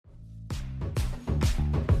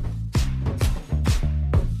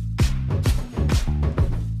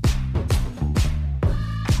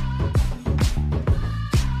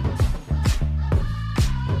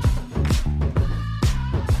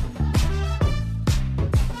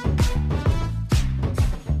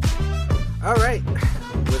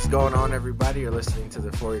going on, everybody? You're listening to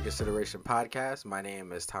the For Your Consideration podcast. My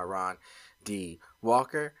name is Tyron D.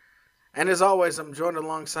 Walker. And as always, I'm joined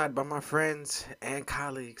alongside by my friends and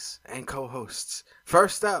colleagues and co-hosts.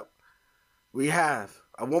 First up, we have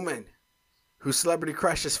a woman whose celebrity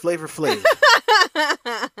crush is Flavor Flav.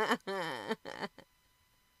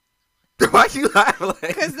 Why you laughing like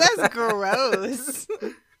Because that's gross.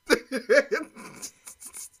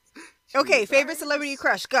 Okay, favorite celebrity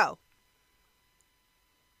crush, go.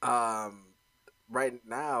 Right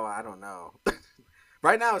now, I don't know.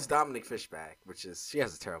 Right now, it's Dominic Fishback, which is, she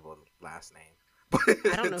has a terrible last name. But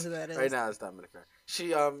I don't know who that is. Right now, it's Dominic.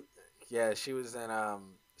 She, she was in,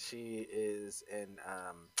 she is in,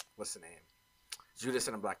 what's the name? Judas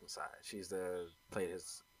and the Black Messiah. Played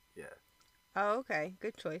his, yeah. Oh, okay.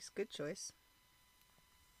 Good choice. Good choice.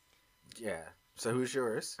 Yeah. So who's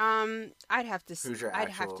yours? I'd have to. Who's your I'd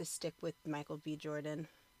actual... have to stick with Michael B. Jordan.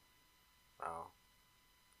 Oh.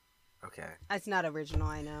 Okay. That's not original,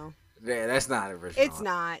 I know. Yeah, that's not original. It's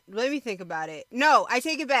not. Let me think about it. No, I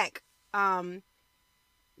take it back.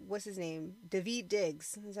 What's his name? Daveed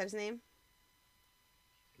Diggs. Is that his name?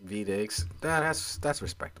 V Diggs. That's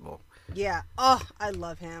respectable. Yeah. Oh, I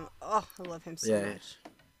love him. Oh, I love him so much.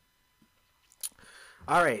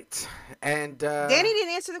 All right. And Danny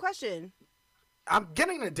didn't answer the question. I'm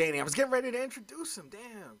getting to Danny. I was getting ready to introduce him.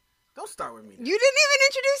 Damn. Don't start with me. You didn't even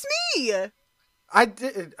introduce me. I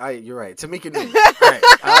did. You're right. Tamika Newman.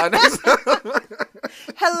 All right. Next.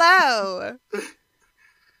 Hello.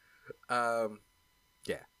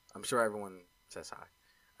 Yeah. I'm sure everyone says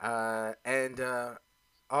hi. And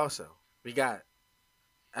also, we got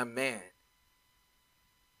a man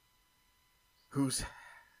whose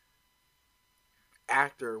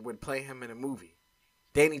actor would play him in a movie.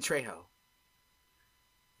 Danny Trejo.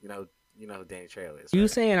 You know who Danny Trejo is. You right?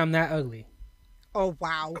 saying I'm that ugly? Oh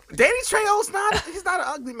wow. Danny Trejo's he's not an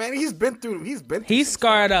ugly man. He's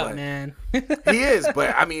scarred stuff, up, man. He is,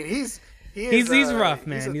 but I mean he's rough,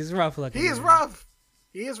 man. He's rough looking. He is rough.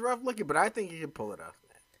 He is rough looking, but I think he can pull it off,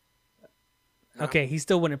 man. No? Okay, he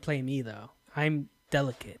still wouldn't play me though. I'm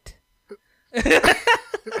delicate.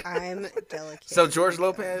 I'm delicate. So George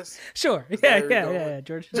Lopez? Sure. Yeah.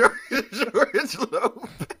 George Lopez.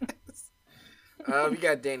 We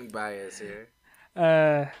got Danny Baez here.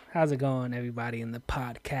 How's it going, everybody in the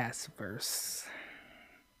podcast verse?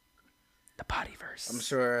 The potty verse. I'm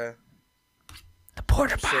sure. The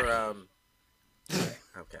porter potty. Sure,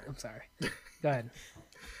 okay. I'm sorry. Go ahead.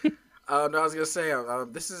 No, I was gonna say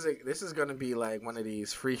this is gonna be like one of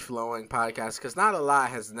these free flowing podcasts because not a lot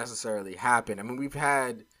has necessarily happened. I mean, we've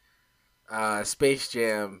had Space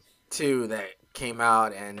Jam 2 that came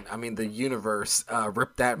out, and I mean the universe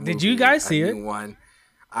ripped that movie. Did you guys see it? One.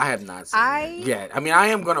 I have not seen it yet. I mean, I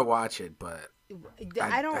am gonna watch it, but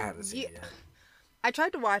I haven't seen it yet. I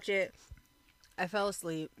tried to watch it. I fell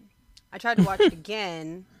asleep. I tried to watch it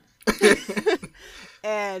again.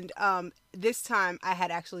 And this time I had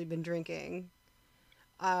actually been drinking.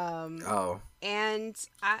 And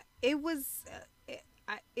it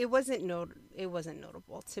wasn't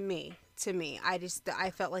notable to me.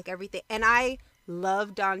 I felt like everything, and I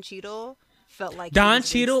love Don Cheadle. Felt like Don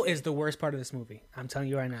Cheadle is the worst part of this movie. I'm telling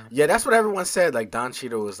you right now. Yeah, that's what everyone said. Like Don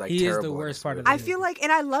Cheadle was like he terrible. Is the worst part of the movie. I feel like,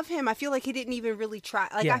 and I love him. I feel like he didn't even really try.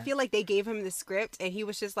 Like I feel like they gave him the script, and he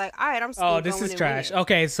was just like, "All right, I'm still going." This is trash.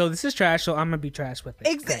 Okay, so this is trash. So I'm gonna be trash with it.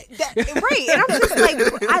 Exactly. Right. And I'm just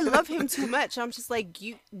like, I love him too much. I'm just like,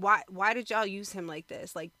 why did y'all use him like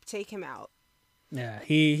this? Like, take him out. Yeah,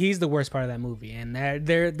 he's the worst part of that movie, and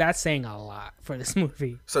that's saying a lot for this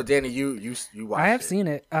movie. So Danny, you watched I have seen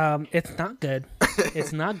it. It's not good.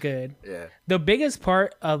 It's not good. Yeah. The biggest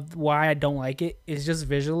part of why I don't like it is just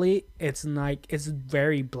visually. It's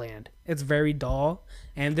very bland. It's very dull,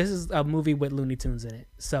 and this is a movie with Looney Tunes in it.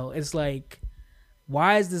 So it's like,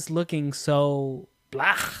 why is this looking so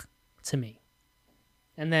blah to me?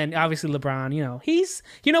 And then obviously LeBron, you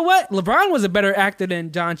know what? LeBron was a better actor than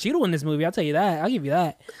Don Cheadle in this movie. I'll tell you that. I'll give you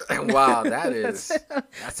that. Wow, that's a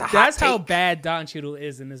hot That's take. how bad Don Cheadle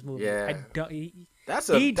is in this movie. Yeah.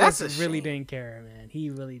 He just really didn't care, man.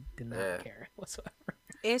 He really did not care whatsoever.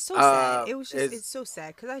 It's so sad. It's so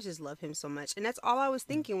sad because I just love him so much, and that's all I was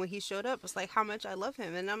thinking when he showed up. Was like how much I love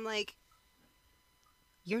him, and I'm like,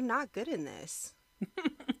 you're not good in this.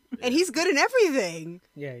 And he's good in everything.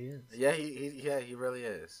 Yeah, he is. Yeah, he really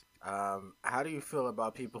is. How do you feel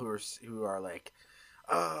about people who are like,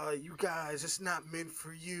 you guys, it's not meant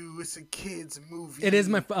for you. It's a kids movie. It is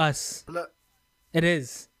meant for us. It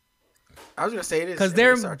is. I was gonna say it is because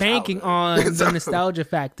they're banking on the nostalgia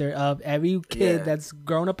factor of every kid that's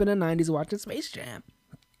grown up in the '90s watching Space Jam.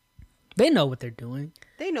 They know what they're doing.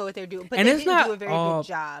 They know what they're doing, but and they it's didn't not do a very all... good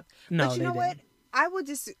job. No, but you know what? Didn't. I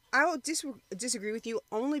will disagree with you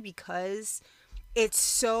only because it's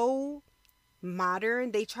so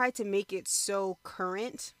modern. They tried to make it so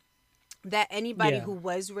current that anybody who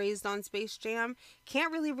was raised on Space Jam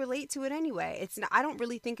can't really relate to it anyway. It's not, I don't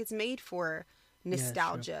really think it's made for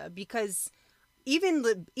nostalgia because even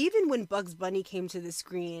when Bugs Bunny came to the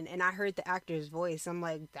screen and I heard the actor's voice, I'm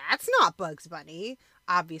like, that's not Bugs Bunny.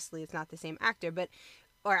 Obviously, it's not the same actor, but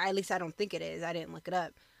or at least I don't think it is. I didn't look it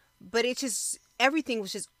up. But it just, everything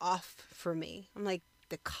was just off for me. I'm like,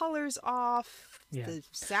 the color's off, the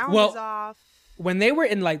sound is off. When they were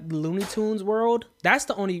in like Looney Tunes world, that's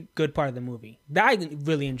the only good part of the movie. I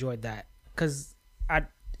really enjoyed that because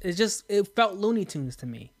it felt Looney Tunes to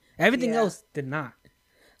me. Everything else did not.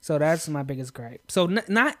 So that's my biggest gripe. So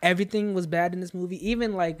not everything was bad in this movie.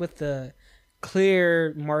 Even like with the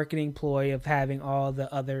clear marketing ploy of having all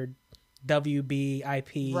the other WB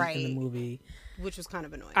IP in the movie, which was kind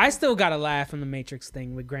of annoying. I still got a laugh from the Matrix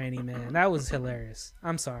thing with Granny, man. That was hilarious.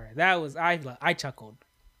 I'm sorry. I chuckled.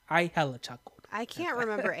 I hella chuckled. I can't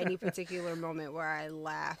remember any particular moment where I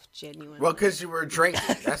laughed genuinely. Well, because you were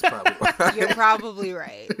drinking. That's probably why. You're probably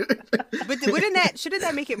right. But shouldn't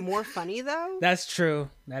that make it more funny though? That's true.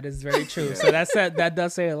 That is very true. Yeah. So that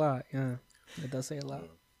does say a lot. Yeah, it does say a lot.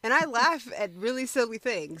 And I laugh at really silly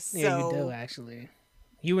things. So. Yeah, you do actually.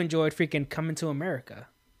 You enjoyed freaking Coming to America.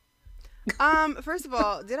 First of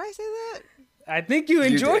all, did I say that? I think you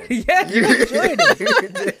enjoyed it. Yeah, you enjoyed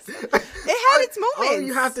it. It had its moments. All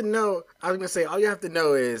you have to know, I was going to say, all you have to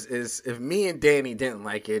know is if me and Danny didn't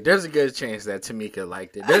like it, there's a good chance that Tamika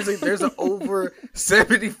liked it. There's an over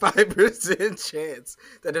 75% chance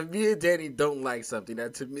that if me and Danny don't like something,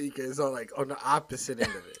 that Tamika is on the opposite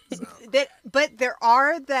end of it. So. But there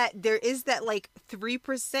is that like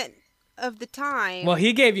 3% of the time. Well,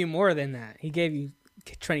 he gave you more than that. He gave you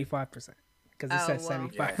 25%. Because it said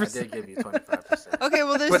 75%. Yeah, I did give you 25%. Okay,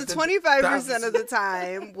 well, there's the 25% of the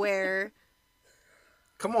time where...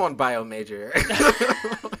 Come on, bio major.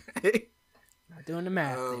 Not doing the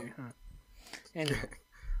math there, huh? Anyway.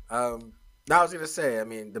 Now I was going to say, I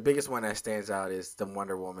mean, the biggest one that stands out is the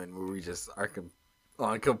Wonder Woman, where we just are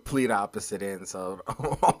on complete opposite ends of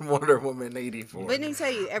on Wonder Woman 84. But let me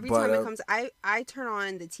tell you, every time it comes... I turn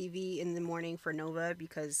on the TV in the morning for Nova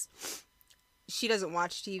because... She doesn't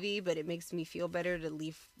watch TV, but it makes me feel better to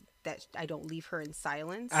leave that I don't leave her in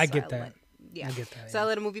silence. I get that. I get that. So I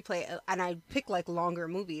let a movie play, and I pick like longer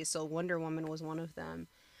movies. So Wonder Woman was one of them,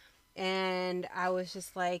 and I was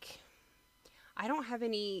just like, I don't have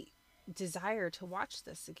any desire to watch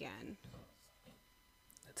this again.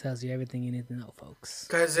 That tells you everything you need to know, folks.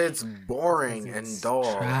 Because it's boring and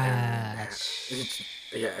dull. Trash.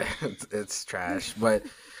 It's trash,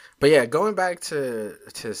 But yeah, going back to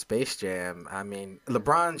Space Jam, I mean,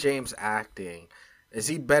 LeBron James acting, is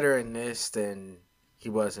he better in this than he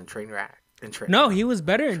was in Trainwreck? No, he was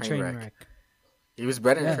better in Trainwreck. He was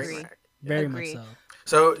better in Trainwreck. Very much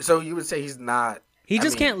so. So you would say he's not... He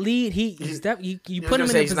just can't lead. You put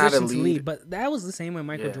him in a position to lead, but that was the same with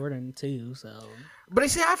Michael Jordan too. So, but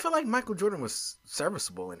I feel like Michael Jordan was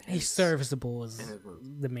serviceable in his... He's serviceable was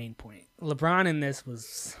the main point. LeBron in this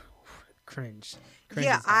was cringe.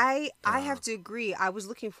 Yeah, I have to agree. I was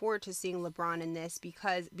looking forward to seeing LeBron in this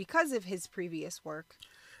because of his previous work.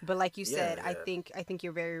 But like you said, I think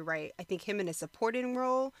you're very right. I think him in a supporting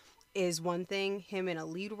role is one thing. Him in a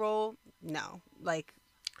lead role, no. Like,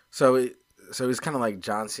 so he's kind of like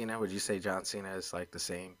John Cena. Would you say John Cena is like the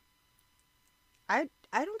same? I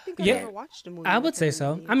don't think I've ever watched a movie. I would say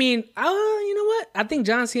so. I mean, you know what? I think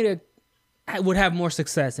John Cena would have more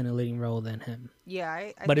success in a leading role than him.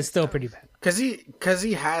 Yeah, but it's still pretty bad. Because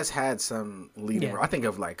he has had some leading role. I think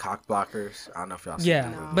of like Cock Blockers. I don't know if y'all seen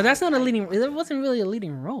that. But that's not a leading. It wasn't really a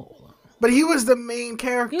leading role. But he was the main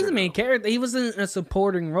character. He was the main character. He was in a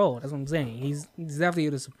supporting role. That's what I'm saying. He's definitely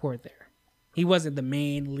the support there. He wasn't the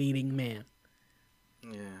main leading man.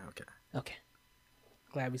 Yeah. Okay.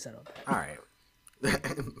 Glad we settled that. All right.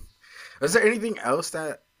 Is there anything else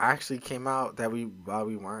that actually came out that while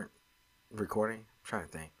we weren't recording? I'm trying to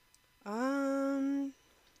think.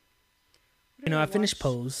 I finished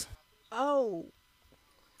Pose. Oh.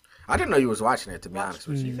 I didn't know you was watching it, to be honest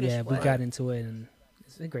with you. Yeah, we got into it, and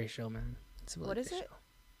it's a great show, man. It's a really what is it?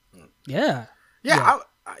 Show. Yeah. Yeah.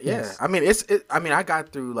 Yes. I mean, I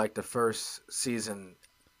got through like the first season.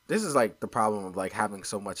 This is like the problem of like having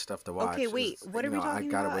so much stuff to watch. Okay, wait. What are we talking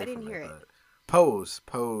about? I didn't hear it. Pose.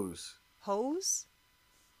 Pose? Pose.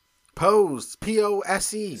 It's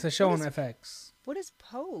POSE. a show on FX. What is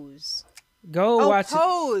Pose? Go watch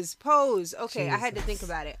Pose. Okay, I had to think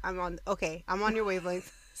about it. I'm on your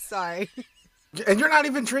wavelength. Sorry. And you're not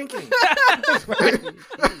even drinking.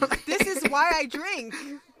 This is why I drink.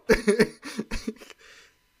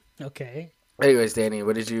 Okay. Anyways, Danny,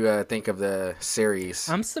 what did you think of the series?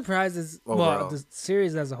 I'm surprised the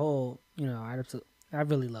series as a whole, I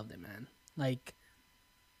really loved it, man. Like,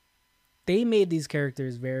 they made these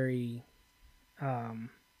characters very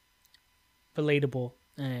relatable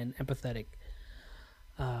and empathetic.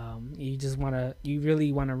 You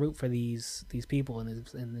really wanna root for these people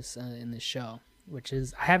in this show, which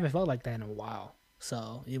is, I haven't felt like that in a while.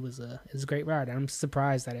 So it was a great ride. I'm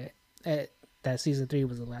surprised that season 3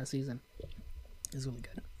 was the last season. It's really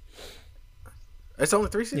good. It's only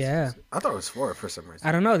 3 seasons? Yeah. I thought it was 4 for some reason.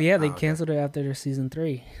 I don't know. Yeah, they canceled it after their season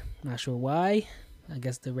 3. Not sure why. I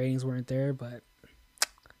guess the ratings weren't there, but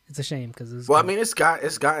it's a shame because it's. Well, good. I mean,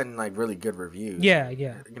 it's gotten like really good reviews. Yeah.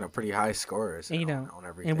 Pretty high scores. And, on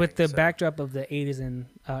everything. And with the backdrop of the 80s and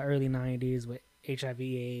early 90s with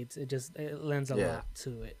HIV/AIDS, it lends a lot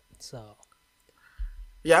to it. So.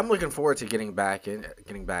 Yeah, I'm looking forward to getting back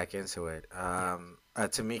into it.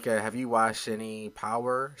 Tamika, have you watched any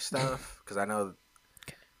Power stuff? Because I know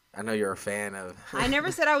you're a fan of. I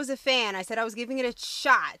never said I was a fan. I said I was giving it a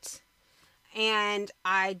shot. And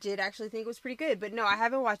I did actually think it was pretty good. But no, I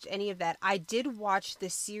haven't watched any of that. I did watch the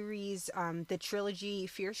series, the trilogy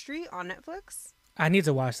Fear Street on Netflix. I need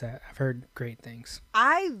to watch that. I've heard great things.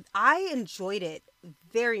 I enjoyed it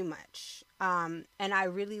very much. And I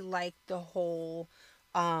really liked the whole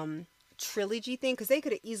trilogy thing. Because they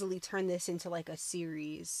could have easily turned this into like a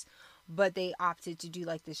series. But they opted to do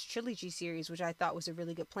like this trilogy series, which I thought was a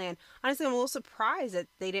really good plan. Honestly, I'm a little surprised that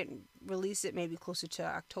they didn't release it maybe closer to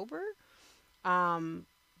October.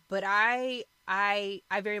 But I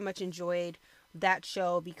very much enjoyed that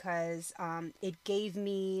show because it gave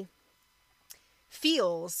me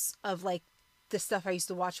feels of like the stuff I used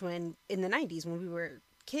to watch in the 90s when we were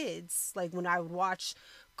kids, like when I would watch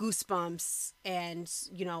Goosebumps and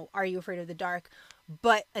Are You Afraid of the Dark,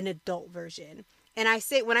 but an adult version. And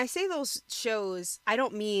when I say those shows, I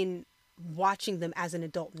don't mean watching them as an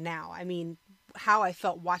adult now. I mean how I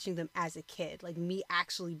felt watching them as a kid, like me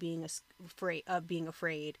actually being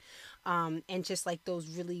afraid, and just like those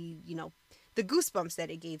really, the goosebumps that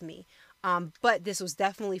it gave me. But this was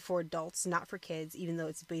definitely for adults, not for kids, even though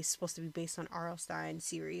it's supposed to be based on R.L. Stine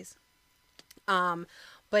series.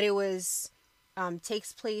 But it was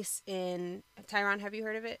takes place in Tyrone. Have you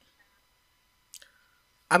heard of it?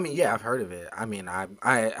 I mean, yeah, I've heard of it. I mean, I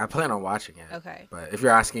plan on watching it. Okay. But if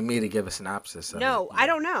you're asking me to give a synopsis of it. No, I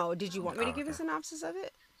don't know. Did you want me to give a synopsis of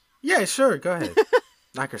it? Yeah, sure. Go ahead.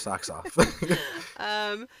 Knock your socks off.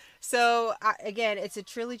 So, again, it's a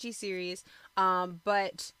trilogy series,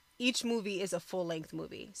 but each movie is a full-length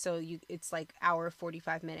movie. So, it's like hour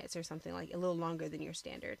 45 minutes or something, like a little longer than your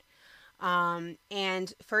standard.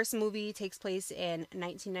 And first movie takes place in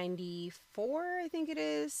 1994, I think it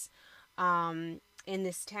is. In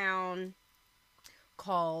this town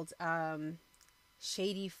called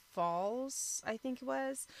Shady Falls, I think it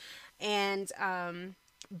was. And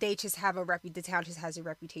they just have the town just has a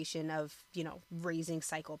reputation of, raising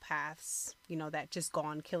psychopaths, that just go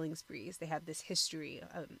on killing sprees. They have this history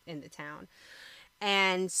in the town.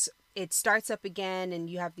 And it starts up again, and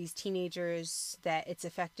you have these teenagers that it's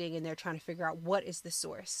affecting, and they're trying to figure out what is the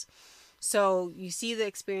source. So you see the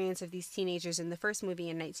experience of these teenagers in the first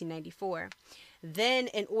movie in 1994. Then,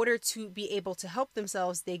 in order to be able to help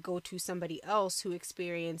themselves, they go to somebody else who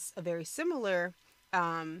experienced a very similar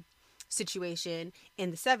situation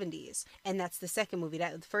in the 70s. And that's the second movie.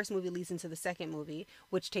 The first movie leads into the second movie,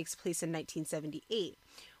 which takes place in 1978,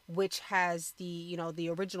 which has the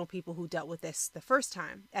original people who dealt with this the first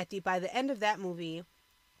time. By the end of that movie,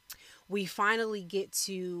 we finally get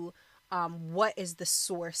to what is the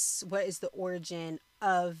source, what is the origin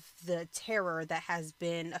of the terror that has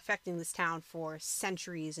been affecting this town for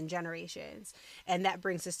centuries and generations. And that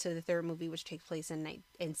brings us to the third movie, which takes place in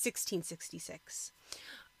 1666.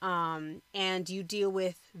 And you deal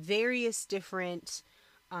with various different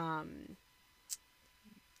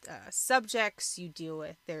subjects. You deal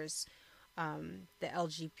with, there's the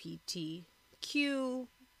LGBTQ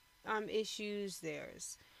issues,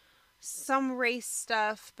 there's some race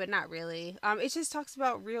stuff, but not really. It just talks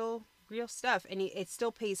about real stuff, and it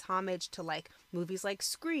still pays homage to like movies like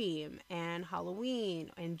Scream and Halloween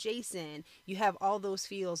and Jason. You have all those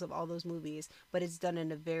feels of all those movies, but it's done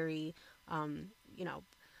in a very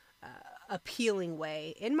appealing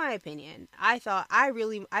way, in my opinion. I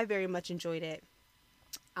very much enjoyed it.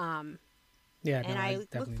 I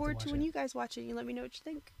look forward to when you guys watch it. You let me know what you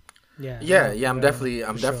think. I'm definitely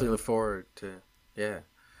looking forward to.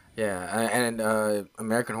 Yeah, and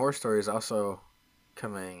American Horror Story is also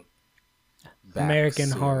coming back American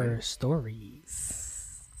soon. Horror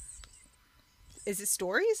Stories. Is it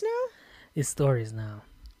stories now? It's stories now.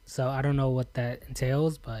 So I don't know what that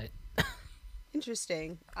entails, but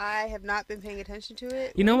Interesting. I have not been paying attention to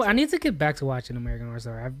it. you know what? I need to get back to watching American Horror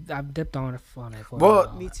Story. I've dipped on it for a Well,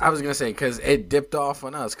 while. Me too. I was gonna say because it dipped off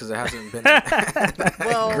on us because it hasn't been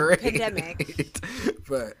Well, great. pandemic.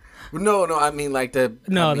 But no, I mean like the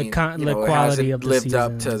the quality of the lived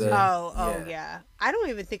up to seasons. the. Yeah. I don't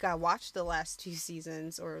even think I watched the last 2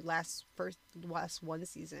 seasons or last one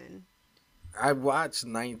season. I watched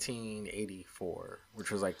 1984, which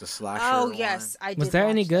was like the slasher. Oh yes, I did. Was that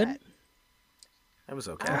any watch good? that. It was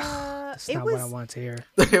okay. That's it not was. what I want to hear.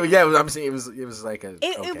 Yeah, I'm saying it was like a.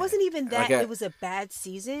 It wasn't even that. Like it was a bad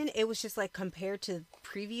season. It was just like compared to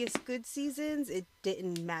previous good seasons, it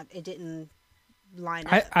didn't matter. It didn't line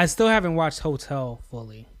up. I still haven't watched Hotel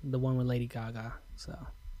fully, the one with Lady Gaga. So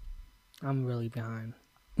I'm really behind.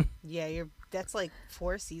 Yeah, that's like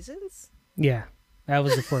 4 seasons. Yeah, that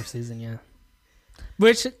was the 4th season. Yeah.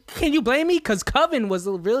 Which, can you blame me? Because Coven was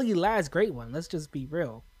the really last great one. Let's just be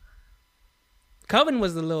real. Coven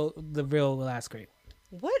was the real last great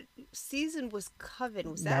one. What season was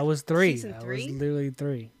Coven? That was 3. Season that 3? was literally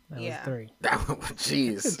 3. That Yeah. was 3.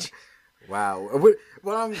 Jeez. Wow.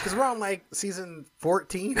 Well, because we're on like season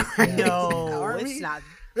 14. Right? No, Aren't it's we? not.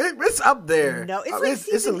 It's up there. No, it's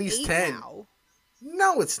like it's at least 8 10. now.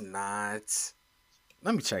 No, it's not.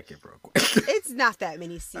 Let me check it real quick. It's not that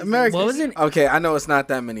many seasons. American. What was it? Okay, I know it's not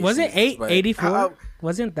that many. Was it seasons, 84?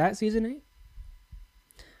 Wasn't that season 8?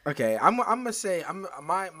 Okay, I'm gonna say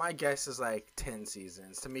my guess is like 10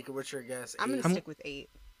 seasons. Tamika, what's your guess? I'm gonna stick with 8.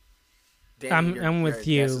 Danny, I'm with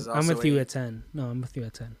you. guess is I'm also with you 8? at 10. No, I'm with you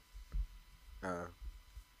at 10. Yeah,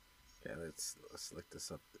 let's look this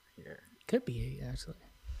up here. Could be 8 actually.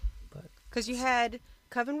 But Because you had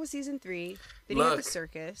Coven was season 3. Then you had the Look.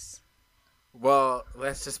 circus. Well,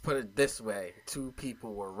 let's just put it this way: 2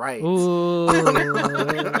 people were right. ooh,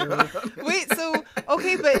 Wait, so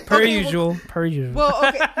okay, but per okay, usual, per usual. Well,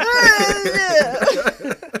 okay.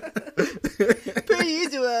 Per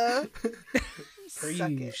usual. per Suck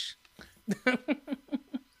usual. it.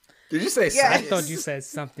 Did you say? Yeah. I Science? thought you said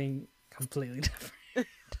something completely different.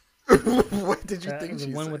 What did you think? The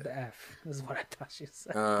she one said? with the F is what I thought you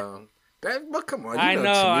said. But come on. I know,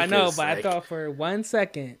 Tamika's, but I like, thought for 1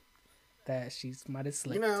 second that she might have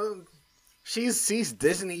slipped. you know, she's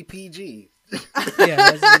Disney PG.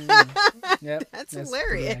 Yeah, yep, That's pretty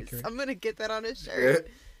hilarious. accurate. I'm gonna get that on a shirt.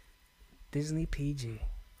 Disney PG.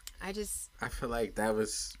 I just I feel like that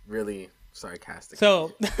was really sarcastic.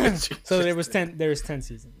 So, so there was 10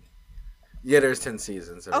 seasons. Yeah, there's 10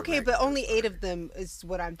 seasons. of okay, American but only Horror 8 of them is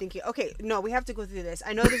what I'm thinking. Okay, no, we have to go through this.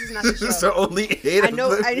 I know this is not the show. Story. So only 8 I of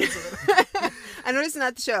know, them. I know this is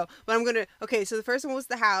not the show, but I'm gonna. Okay, so the first one was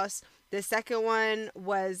the house. The second one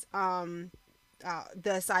was the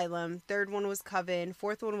asylum. Third one was Coven.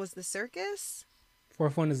 Fourth one was the circus.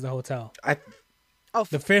 4th one is the hotel. Oh,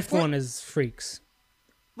 The 5th one is Freaks.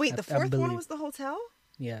 Wait, the I fourth one believe. was the hotel.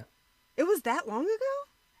 Yeah. It was that long ago.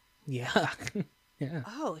 Yeah. Yeah.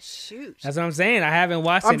 Oh shoot! That's what I'm saying. I haven't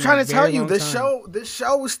watched it. I'm in trying a to tell very you, long this time.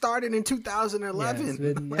 show started in Yeah, 2011. it's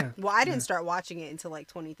been- yeah. Well, I didn't start watching it until like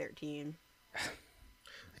 2013.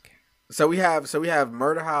 So we have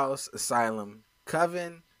Murder House, Asylum,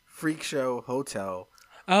 Coven, Freak Show, Hotel.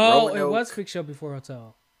 Oh, it Roanoke. was Freak Show before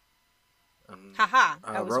Hotel. Haha,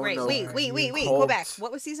 that was great. Roanoke, Wait. Cult, Go back.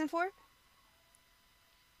 What was season 4?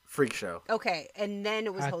 Freak Show. Okay, and then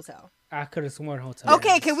it was Hotel. I could have sworn Hotel.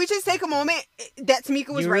 Okay, can we just take a moment? That Tamika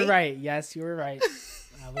was You were right. right. Yes, you were right.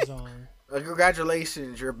 I was wrong.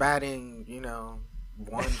 Congratulations, you're batting,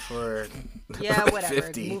 1 for Yeah, whatever.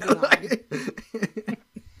 50. Moving on.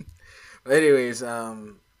 But anyways, how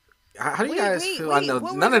do you guys feel? I know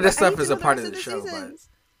what none was of this it? I stuff need is to a know part the of the rest show, seasons.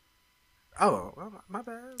 but well, my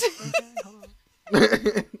bad.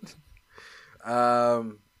 Okay, hold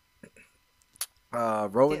on.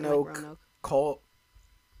 Roanoke, Roanoke.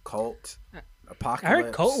 Cult, Apocalypse. I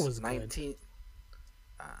heard Cult was good. 19.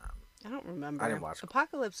 I don't remember. I didn't watch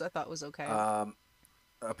Apocalypse. I thought was okay.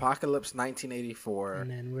 Apocalypse 1984,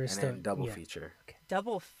 And then we're and still then double yeah. feature.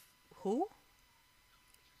 Who?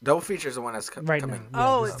 Double feature is the one that's Right coming.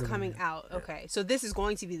 now. Oh, this it's is the coming one. out. Okay, so this is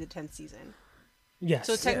going to be the 10th season. Yes.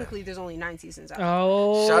 So technically, there's only 9 seasons out.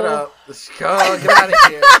 Oh. Shut up! Let's go. Get out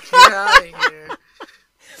of here! Get out of here!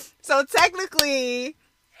 So technically,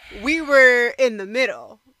 we were in the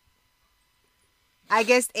middle. I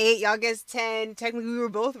guessed 8. Y'all guessed 10. Technically, we were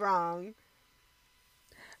both wrong.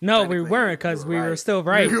 No, we Technically, weren't because we were right. still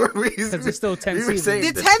right. Because it's still 10 we were seasons.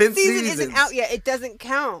 saying The 10th season isn't out yet. It doesn't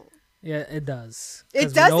count. Yeah, it does.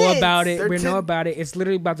 It doesn't. We know about it. We know about it. It's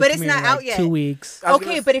literally about to but premiere it's not in like out yet. 2 weeks.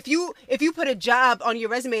 Okay, but if you put a job on your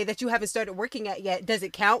resume that you haven't started working at yet, does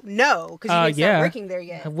it count? No, because you didn't start working there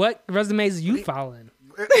yet. What resumes are you following?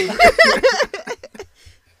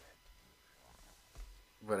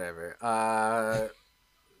 Whatever.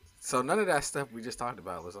 So none of that stuff we just talked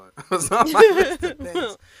about was on my list of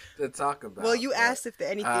things to talk about. Well, you asked if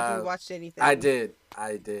we watched anything. I did.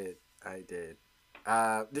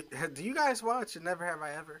 Do you guys watch Never Have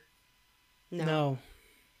I Ever? No.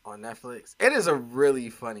 On Netflix. It is a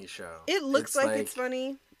really funny show. It looks like it's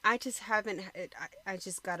funny. I just haven't. I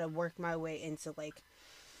just gotta work my way into like.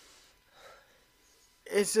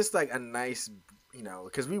 It's just like a nice,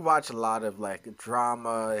 because we watch a lot of like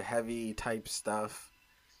drama heavy type stuff.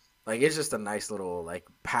 Like it's just a nice little like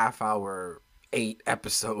half hour, 8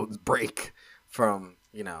 episodes break from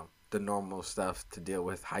the normal stuff to deal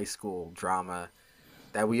with high school drama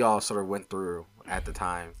that we all sort of went through at the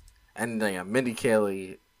time. And Mindy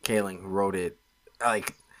Kaling, who wrote it,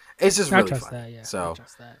 like it's just really fun. That, yeah. So I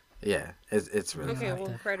trust that. Yeah, it's really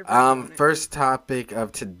fun. First topic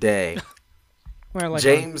of today. We're like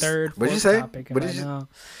James, third, what did you say? What did you?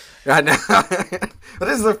 I know. But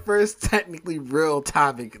this is the first technically real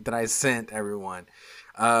topic that I sent everyone.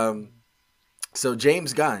 So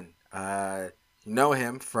James Gunn, you know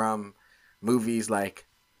him from movies like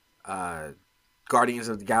Guardians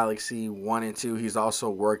of the Galaxy 1 and 2. He's also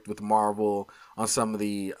worked with Marvel on some of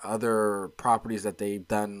the other properties that they've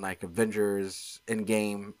done, like Avengers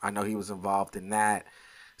Endgame. I know he was involved in that.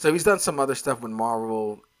 So he's done some other stuff with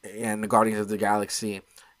Marvel and the Guardians of the Galaxy.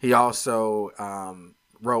 He also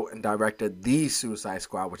wrote and directed The Suicide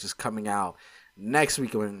Squad, which is coming out next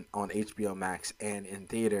week on HBO Max and in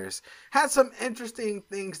theaters. Had some interesting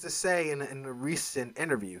things to say in a recent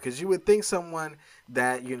interview, because you would think someone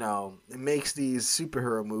that makes these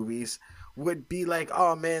superhero movies would be like,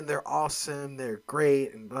 oh man, they're awesome, they're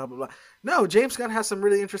great, and blah blah blah. No, James Gunn has some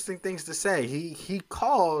really interesting things to say. He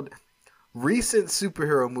called recent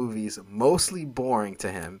superhero movies mostly boring to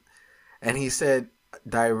him, and he said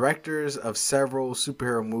directors of several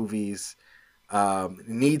superhero movies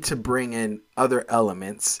need to bring in other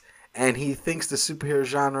elements, and he thinks the superhero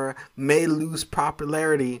genre may lose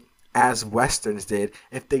popularity as westerns did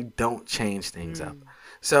if they don't change things up.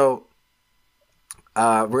 So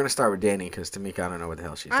we're gonna start with Danny, because Tamika, I don't know what the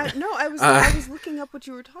hell she's saying. I was looking up what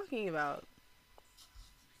you were talking about.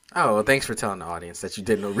 Oh, well, thanks for telling the audience that you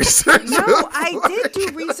did no research. No, I did do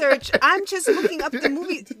research. I'm just looking up the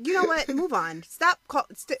movie. You know what? Move on. Just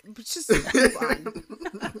move on.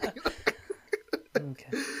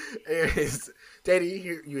 Okay. Anyways, Danny,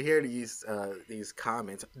 you hear these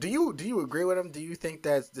comments. Do you agree with them? Do you think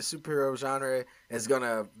that the superhero genre is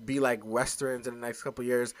gonna be like westerns in the next couple of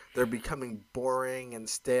years? They're becoming boring and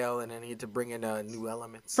stale, and they need to bring in new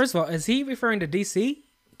elements. First of all, is he referring to DC?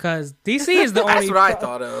 Because DC is the only. That's what I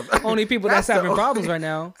thought of. Only people that's having problems right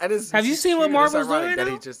now. Have you seen what Marvel's doing right now?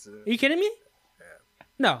 Are you kidding me? Yeah.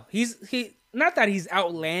 No, he. Not that he's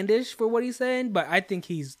outlandish for what he's saying, but I think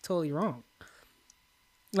he's totally wrong.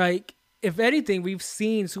 Like, if anything, we've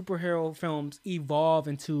seen superhero films evolve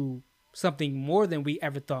into something more than we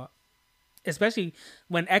ever thought. Especially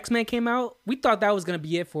when X-Men came out, we thought that was gonna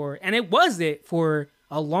be it and it was it for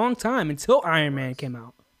a long time until Iron Man came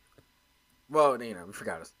out. Well, we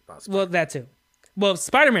forgot about Spider-Man. Well, that too. Well,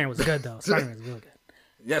 Spider-Man was good, though. Spider-Man was really good.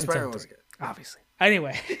 Yeah, Spider-Man was good. Obviously.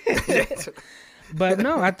 Anyway. But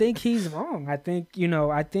no, I think he's wrong. I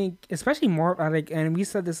think, especially Marvel, and we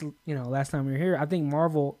said this, last time we were here, I think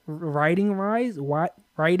Marvel writing-wise, I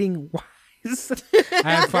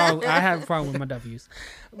have a problem with my W's.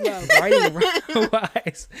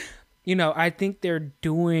 Writing-wise, I think they're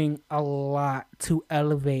doing a lot to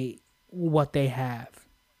elevate what they have.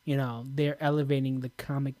 They're elevating the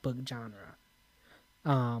comic book genre.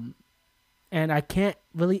 And I can't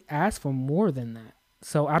really ask for more than that.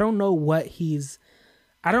 So I don't know what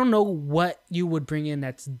you would bring in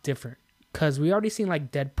that's different. Because we already seen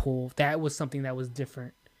like Deadpool. That was something that was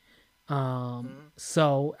different.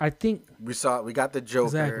 So I think we got the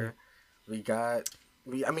Joker.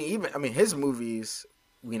 Exactly. His movies,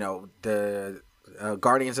 the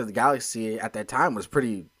Guardians of the Galaxy at that time was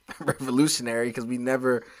pretty revolutionary, because we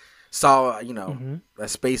never saw a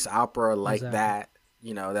space opera like that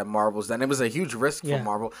that Marvel's done. It was a huge risk for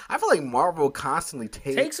Marvel. I feel like Marvel constantly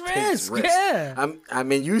takes risks. Yeah,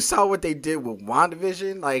 you saw what they did with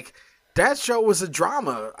WandaVision. Like, that show was a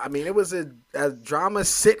drama. It was a drama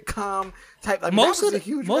sitcom type. Most of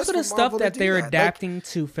the stuff that they're adapting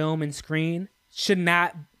to film and screen should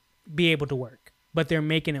not be able to work, but they're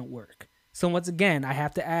making it work. So once again, I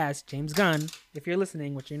have to ask James Gunn, if you're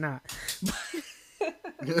listening, which you're not.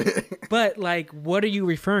 But like, what are you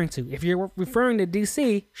referring to? If you're referring to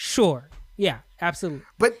DC, sure, yeah, absolutely.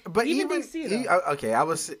 But even DC, okay, I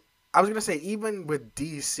was gonna say even with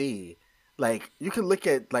DC, like you can look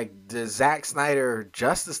at like the Zack Snyder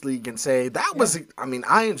Justice League and say that was. I mean,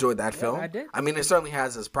 I enjoyed that film. I did. I mean, it certainly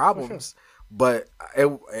has its problems, but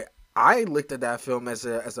I looked at that film as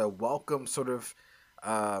a welcome sort of,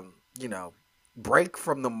 break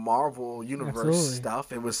from the Marvel universe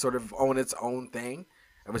stuff. It was sort of on its own thing.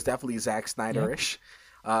 It was definitely Zack Snyder-ish.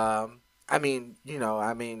 I mean,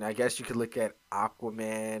 I guess you could look at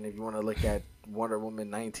Aquaman if you want to look at Wonder Woman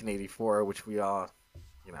 1984, which we all,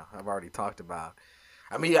 have already talked about.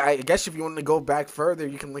 I mean, I guess if you want to go back further,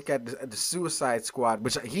 you can look at the Suicide Squad,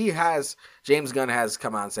 which James Gunn has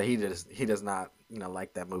come out and said he does not,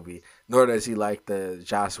 like that movie, nor does he like the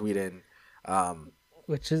Joss Whedon,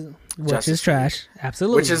 which is trash,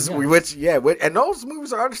 absolutely. And those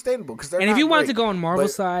movies are understandable because they're. And if you want to go on Marvel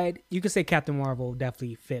side, you could say Captain Marvel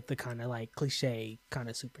definitely fit the kind of like cliche kind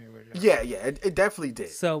of superhero. Yeah, it definitely did.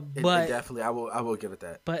 So, it definitely, I will give it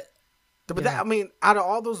that. But that, I mean, out of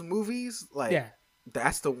all those movies, like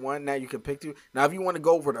that's the one that you can pick to. Now, if you want to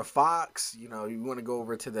go over to Fox, you want to go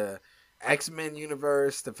over to the X-Men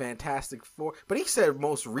universe, the Fantastic Four, but he said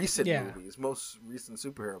most recent movies, most recent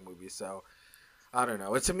superhero movies. So. I don't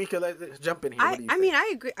know. It's Tamika. Let's jump in here. I mean,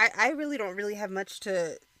 I agree. I really don't really have much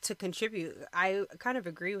to contribute. I kind of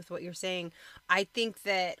agree with what you're saying. I think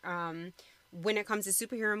that when it comes to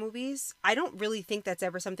superhero movies, I don't really think that's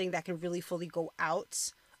ever something that can really fully go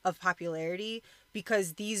out of popularity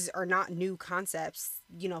because these are not new concepts.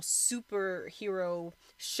 Superhero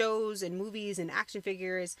shows and movies and action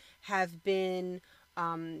figures have been,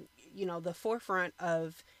 the forefront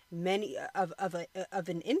of many of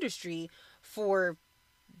an industry for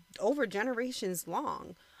over generations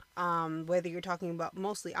long. Whether you're talking about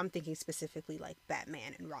mostly, I'm thinking specifically like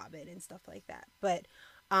Batman and Robin and stuff like that. But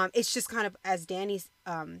it's just kind of, as Danny's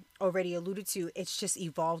already alluded to, it's just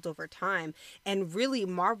evolved over time. And really,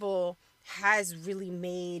 Marvel has really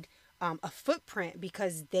made a footprint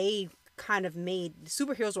because they kind of made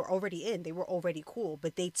superheroes were already in, they were already cool,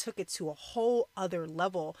 but they took it to a whole other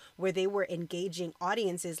level where they were engaging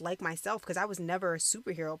audiences like myself, because I was never a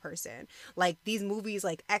superhero person. Like these movies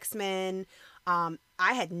like X-Men, I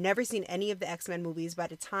had never seen any of the X-Men movies. By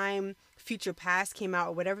the time Future Past came out,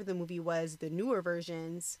 or whatever the movie was, the newer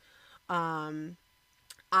versions,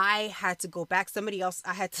 I had to go back. Somebody else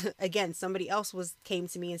came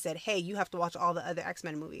to me and said, hey, you have to watch all the other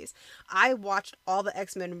X-Men movies. I watched all the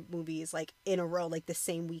X-Men movies like in a row, like the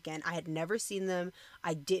same weekend. I had never seen them.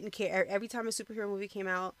 I didn't care. Every time a superhero movie came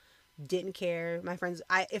out, didn't care. My friends,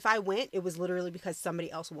 if I went, it was literally because somebody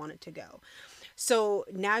else wanted to go. So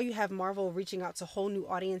now you have Marvel reaching out to whole new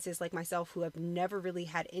audiences like myself who have never really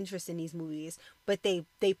had interest in these movies, but they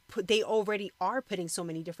already are putting so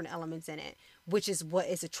many different elements in it, which is what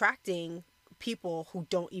is attracting people who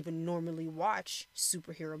don't even normally watch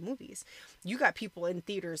superhero movies. You got people in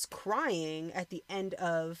theaters crying at the end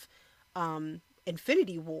of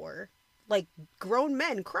Infinity War, like grown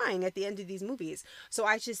men crying at the end of these movies. So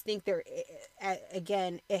I just think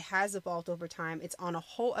again, it has evolved over time. It's on a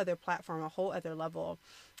whole other platform, a whole other level.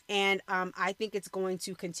 And I think it's going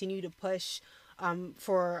to continue to push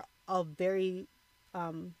for a very,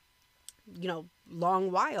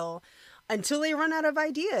 long while until they run out of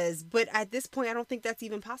ideas. But at this point, I don't think that's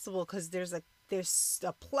even possible because there's a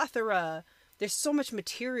plethora. There's so much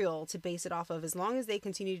material to base it off of. As long as they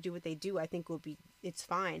continue to do what they do, I think it's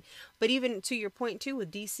fine. But even to your point too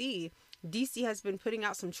with DC has been putting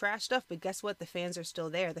out some trash stuff, but guess what? The fans are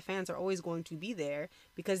still there. The fans are always going to be there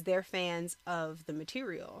because they're fans of the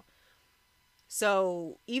material.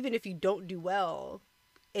 So even if you don't do well,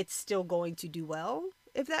 it's still going to do well,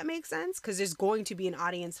 if that makes sense, because there's going to be an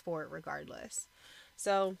audience for it regardless.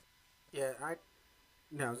 So yeah, I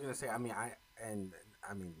was gonna say,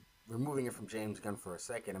 removing it from James Gunn for a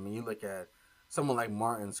second, I mean, you look at someone like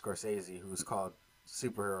Martin Scorsese, who's called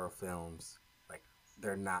superhero films, like,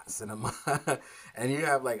 they're not cinema. And you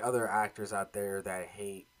have, like, other actors out there that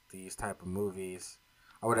hate these type of movies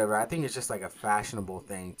or whatever. I think it's just, like, a fashionable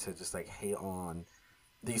thing to just, like, hate on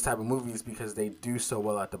these type of movies because they do so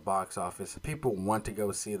well at the box office. People want to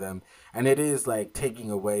go see them. And it is, like, taking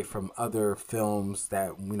away from other films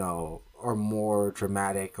that, are more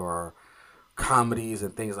dramatic or comedies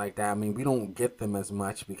and things like that. I mean, we don't get them as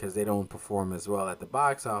much because they don't perform as well at the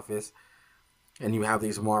box office. And you have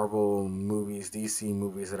these Marvel movies, DC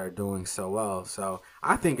movies that are doing so well. So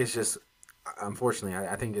I think it's just, unfortunately,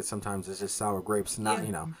 I think sometimes it's just sour grapes. Not,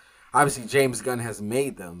 obviously James Gunn has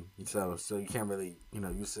made them, so you can't really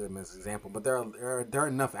use them as an example. But there are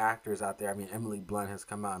enough actors out there. I mean, Emily Blunt has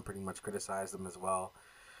come out and pretty much criticized them as well.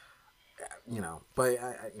 But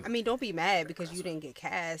I mean, don't be mad because you didn't get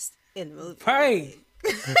cast in the movie. Right.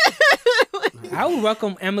 I would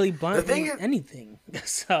welcome Emily Blunt in anything.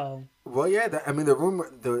 So. Well, yeah. The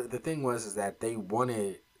rumor, the thing was that they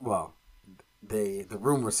wanted. Well, the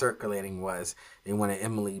rumor circulating was they wanted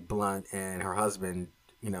Emily Blunt and her husband,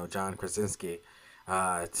 John Krasinski,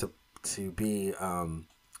 to be a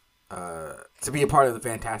part of the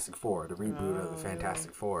Fantastic Four, the reboot of the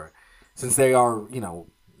Fantastic Four, since they are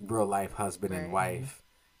real life husband and wife,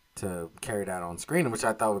 to carry that on screen, which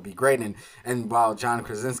I thought would be great. And while John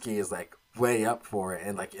Krasinski is like way up for it,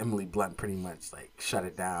 and like Emily Blunt pretty much like shut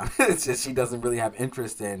it down. It's just she doesn't really have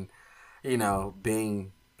interest in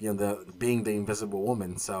being the Invisible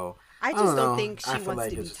Woman. So I just don't think she wants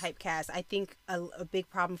to be typecast. I think a big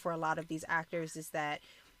problem for a lot of these actors is that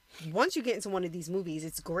once you get into one of these movies,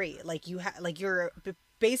 it's great. Like you're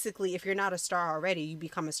basically, if you're not a star already, you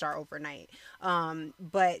become a star overnight.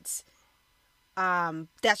 But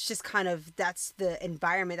that's just that's the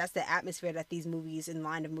environment, that's the atmosphere that these movies and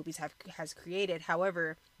line of movies has created.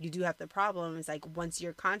 However, you do have the problem is like once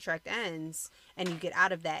your contract ends and you get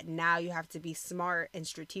out of that, now you have to be smart and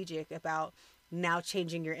strategic about now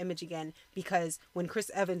changing your image again, because when Chris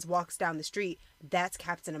Evans walks down the street, that's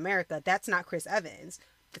Captain America. That's not Chris Evans.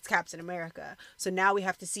 It's Captain America. So now we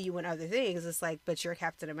have to see you in other things. It's like, but you're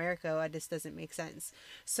Captain America. This doesn't make sense.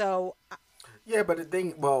 So yeah, but the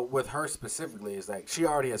thing, well, with her specifically, is like she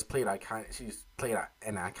already has played she's played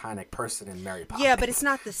an iconic person in Mary Poppins. Yeah, but it's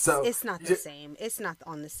not the same. It's not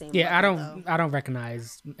on the same. Yeah, level, I don't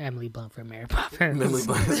recognize Emily Blunt from Mary Poppins. Emily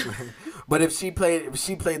Blunt. But if she played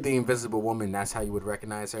the Invisible Woman, that's how you would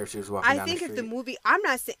recognize her if she was walking down the street. I think if the movie, I'm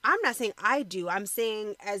not saying I do. I'm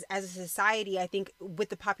saying as a society, I think with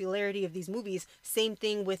the popularity of these movies, same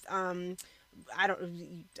thing with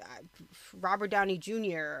Robert Downey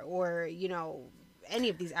Jr. or any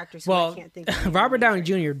of these actors who I can't think of. Robert Downey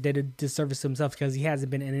Jr. did a disservice to himself because he hasn't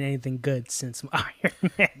been in anything good since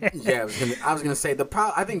Iron Man. Yeah, I was gonna say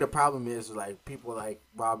I think the problem is like people like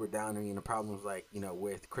Robert Downey, and the problem is like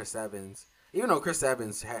with Chris Evans. Even though Chris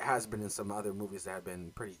Evans has been in some other movies that have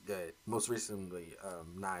been pretty good, most recently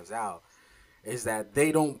Knives Out, is that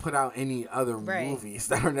they don't put out any other movies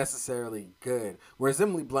that are necessarily good. Whereas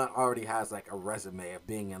Emily Blunt already has like a resume of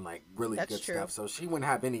being in like really good stuff, so she wouldn't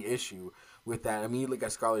have any issue with that. I mean, you look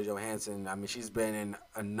at Scarlett Johansson. I mean, she's been in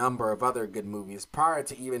a number of other good movies prior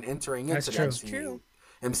to even entering into the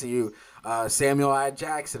MCU. Samuel L.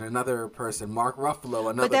 Jackson, another person. Mark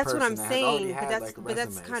Ruffalo, another person. But that's what I'm saying. But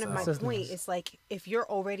that's kind of my point. It's like if you're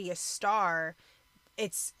already a star,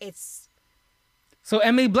 it's. So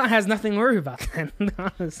Emily Blunt has nothing to worry about then.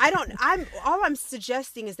 All I'm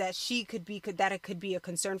suggesting is that it could be a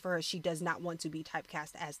concern for her. She does not want to be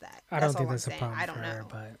typecast as that. I don't think that's a problem for her,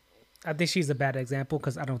 but I think she's a bad example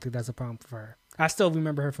because I don't think that's a problem for her. I still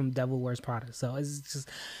remember her from Devil Wears Prada, so it's just.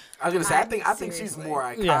 I was gonna say I think she's more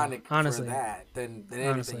iconic for that than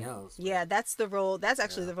anything else. Yeah, that's the role. That's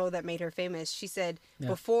actually the role that made her famous. She said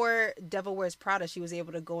before Devil Wears Prada, she was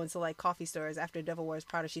able to go into like coffee stores. After Devil Wears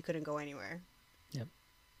Prada, she couldn't go anywhere. Yep.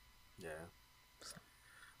 Yeah.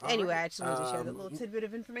 Anyway, I just wanted to share that little tidbit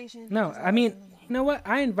of information. No, I mean, you know what?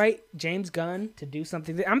 I invite James Gunn to do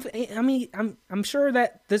something. I'm sure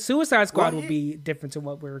that the Suicide Squad will be different to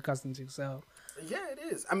what we're accustomed to. So. Yeah, it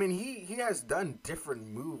is. I mean, he has done different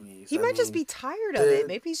movies. He might just be tired of it.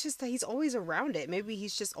 Maybe he's always around it. Maybe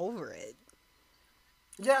he's just over it.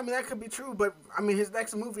 Yeah, I mean, that could be true, but I mean, his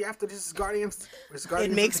next movie after this is Guardians.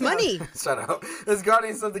 It makes money. Shut up. It's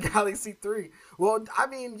Guardians of the Galaxy 3. Well, I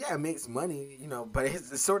mean, yeah, it makes money, but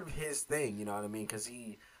it's sort of his thing, you know what I mean? Because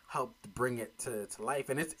he helped bring it to life,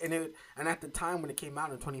 and at the time when it came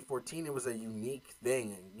out in 2014, it was a unique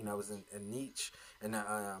thing, and it was a niche in the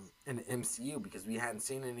MCU because we hadn't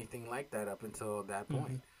seen anything like that up until that point.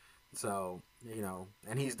 Mm-hmm. So,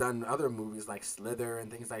 and he's done other movies like Slither and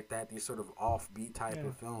things like that, these sort of offbeat type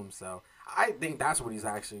of films. So I think that's what he's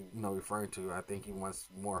actually, referring to. I think he wants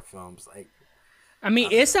more films like. I mean,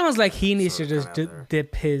 it sounds like he needs to just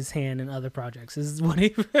dip his hand in other projects. This is what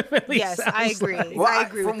he really Yes, I agree. Like. Well, I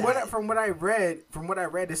agree with that. From what I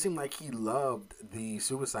read, it seemed like he loved the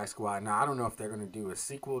Suicide Squad. Now, I don't know if they're going to do a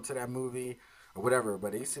sequel to that movie or whatever,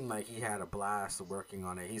 but it seemed like he had a blast working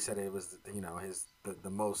on it. He said it was, the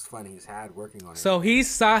most fun he's had working on it. So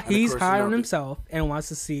he's high on himself and wants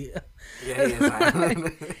to see. Yeah, he is high.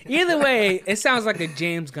 Either way, it sounds like a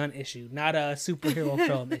James Gunn issue, not a superhero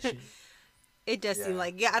film issue. It does seem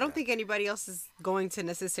like, I don't think anybody else is going to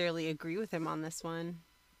necessarily agree with him on this one.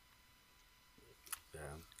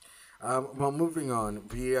 Well, moving on,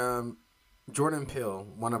 Jordan Peele,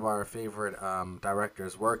 one of our favorite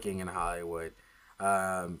directors working in Hollywood,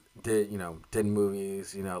 did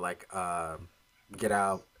movies, like Get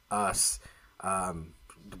Out, Us,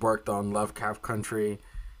 worked on Lovecraft Country,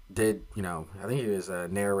 I think he was a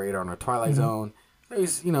narrator on a Twilight Zone.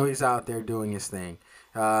 He's out there doing his thing.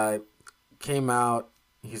 Came out,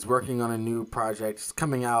 he's working on a new project. It's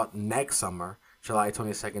coming out next summer, July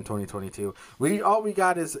 22nd, 2022. All we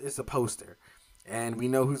got is a poster. And we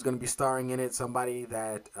know who's going to be starring in it. Somebody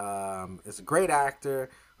that is a great actor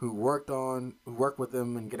who worked with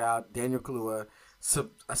him and Get Out. Daniel Kaluuya.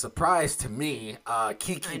 A surprise to me.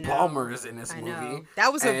 Keke Palmer is in this movie.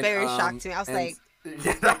 That was a very shock to me. I was like,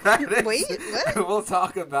 wait, what? We'll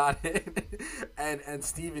talk about it. and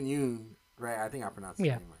Stephen Yeun, right? I think I pronounced his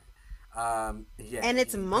name right. And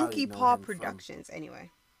it's Monkey Paw Productions, anyway.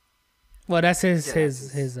 Well, that's his. That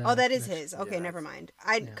is his. Okay, never mind.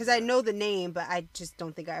 Because I know the name, but I just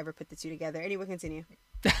don't think I ever put the two together. Anyway, continue.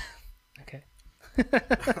 Okay.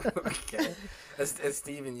 Okay. As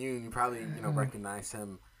Stephen Yeun, you probably recognize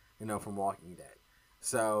him, from Walking Dead.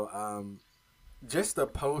 So, just the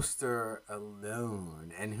poster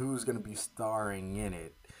alone and who's going to be starring in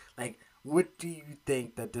it, like, what do you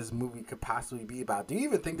think that this movie could possibly be about? Do you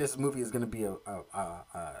even think this movie is going to be a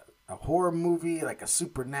horror movie, like a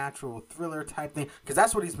supernatural thriller type thing? Because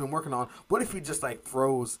that's what he's been working on. What if he just like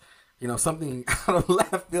throws, something out of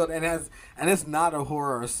left field and it's not a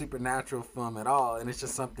horror or a supernatural film at all, and it's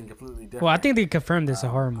just something completely different? Well, I think they confirmed this a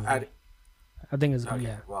horror movie. I think it's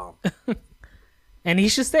Well, and he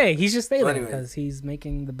should stay. He should stay there because he's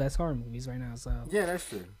making the best horror movies right now. So yeah, that's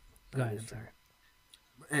true. Go ahead. I'm sorry.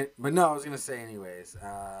 But no, I was gonna say anyways.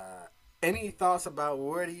 Any thoughts about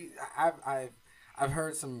where do you? I've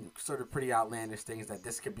heard some sort of pretty outlandish things that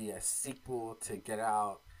this could be a sequel to Get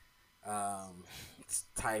Out,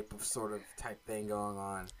 type thing going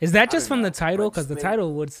on. Is that just from the title? Because the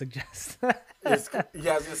title would suggest. I was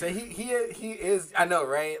gonna say he is. I know,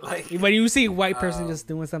 right? Like when you see a white person just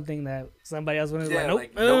doing something that somebody else would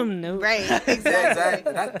nope. Right, exactly. Yeah,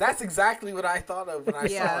 exactly. That's exactly what I thought of when I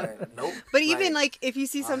saw it. Nope. But even like if you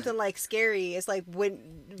see something like scary, it's like when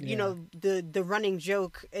the running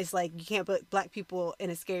joke is like you can't put black people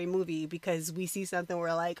in a scary movie because we see something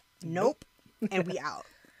we're like nope, and we out.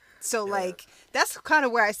 So like that's kind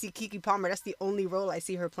of where I see Keke Palmer. That's the only role I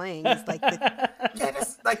see her playing. It's like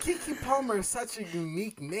that's like Keke Palmer is such a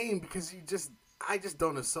unique name because I just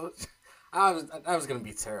don't associate. I was gonna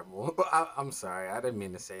be terrible. I'm sorry. I didn't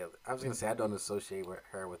mean to say it. I was gonna say I don't associate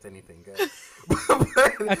her with anything good.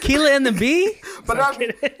 Akeelah and the Bee. But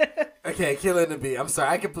okay, Akeelah and the Bee. I'm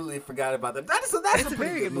sorry. I completely forgot about that. That's a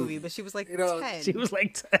very good movie. But she was like 10. She was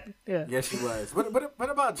like 10. Yeah. Yeah, she was. What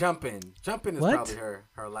about Jumpin'? Jumpin' is probably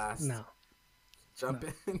her last. No.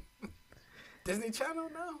 Jumpin'. No. Disney Channel.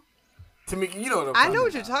 No. Tamika, you know what I'm I know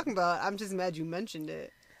what you're talking about. I'm just mad you mentioned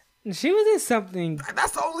it. She was in something.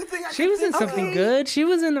 That's the only thing She was in something good. She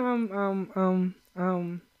was in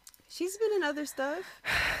She's been in other stuff.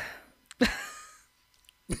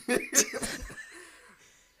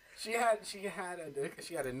 She had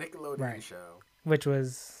a Nickelodeon show, which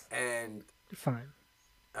was fine.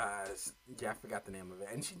 I forgot the name of it,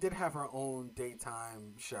 and she did have her own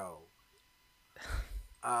daytime show.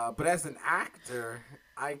 But as an actor,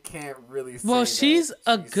 I can't really say. Well, she's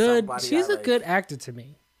a good actor to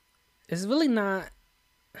me. It's really not.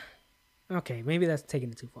 Okay, maybe that's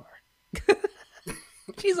taking it too far.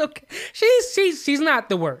 She's okay. She's not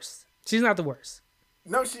the worst. She's not the worst.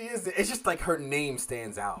 No, she isn't. It's just like her name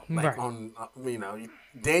stands out, like on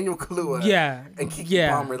Daniel Kaluuya, and Keke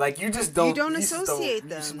Palmer. Like you just don't. You don't associate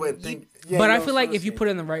them. But I feel like if you put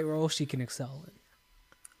her in the right role, she can excel.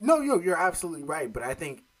 No, you're absolutely right. But I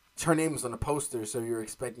think her name is on the poster, so you're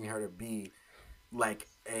expecting her to be like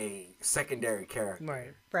a secondary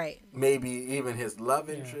character, right? Maybe even his love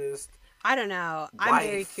interest. I don't know. I'm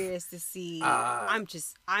very curious to see. I'm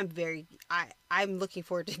looking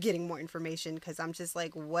forward to getting more information because I'm just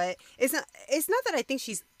like, what? It's not that I think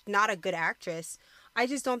she's not a good actress. I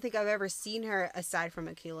just don't think I've ever seen her aside from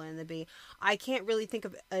Akeelah and the Bee. I can't really think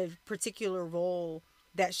of a particular role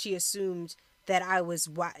that she assumed that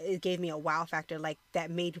it gave me a wow factor, like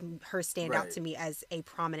that made her stand out to me as a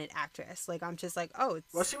prominent actress. Like I'm just like,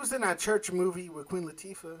 well, she was in that church movie with Queen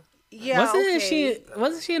Latifah. Yeah,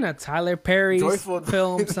 wasn't she in a Tyler Perry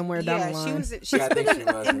film somewhere down the line? I think she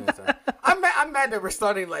was. I'm mad that we're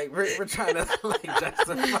starting like we're trying to like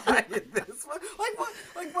justify this.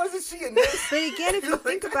 Like wasn't she in this? But again, if you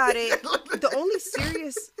think about it, the only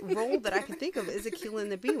serious role that I can think of is Akilah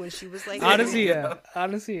and the Bee when she was like. Honestly, yeah.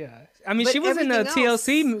 I mean, but she was in a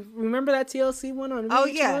TLC. Remember that TLC one on? Oh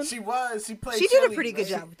yeah, she was. She played. She did a pretty good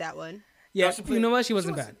job with that one. Yeah, you know what? She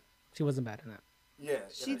wasn't bad. She wasn't bad in that. Yeah,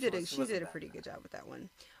 she did a pretty good job with that one.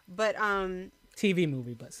 But TV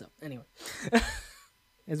movie, but so anyway.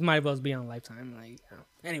 It might as well be on Lifetime. Like,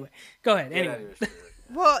 anyway, go ahead. Anyway,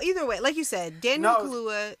 well, either way, like you said, Daniel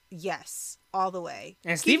Kaluuya, yes, all the way,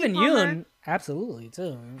 and Stephen Yeun, absolutely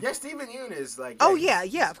too. Yeah, Stephen Yeun is like.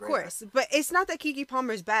 Yeah, of course. But it's not that Keke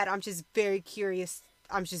Palmer is bad. I'm just very curious.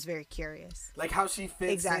 Like how she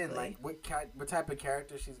fits in, like what type of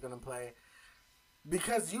character she's gonna play.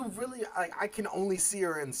 Because you really, I can only see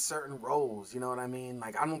her in certain roles. You know what I mean?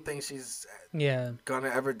 Like, I don't think she's gonna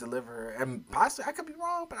ever deliver. And possibly, I could be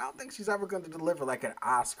wrong, but I don't think she's ever gonna deliver like an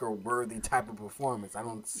Oscar-worthy type of performance. I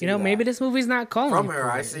don't see. Maybe this movie's not calling from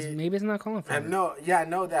her. I see. Maybe it's not calling for her. No, yeah, I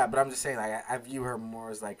know that, but I'm just saying, like, I view her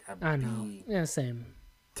more as like a B. Yeah, same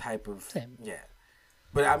type of. Same. Yeah,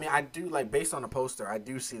 but I mean, I do like based on the poster, I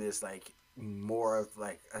do see this like more of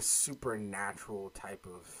like a supernatural type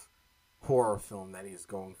of horror film that he's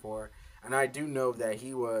going for. And I do know that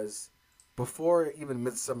he was, before even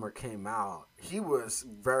Midsommar came out, he was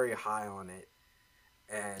very high on it.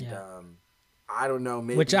 And I don't know,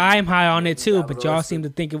 maybe, which I'm high on it too, but y'all seem to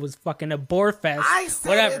think it was fucking a bore fest. I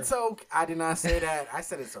said it's okay. I did not say that. I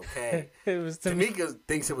said it's okay. It was Tamika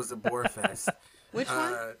thinks it was a bore fest. Which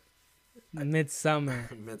one? Midsommar.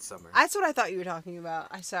 That's what I thought you were talking about.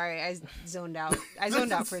 I'm sorry, I zoned out. I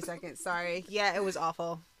zoned out for a second. Sorry. Yeah, it was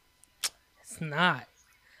awful. It's not.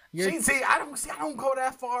 I don't go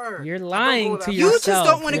that far. You're lying to yourself. You just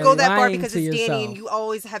don't want to go that far because it's Danny and you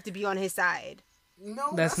always have to be on his side. No,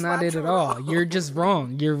 that's not it at all. You're just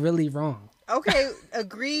wrong. You're really wrong. Okay,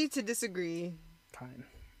 agree to disagree. Fine.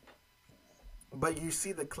 But you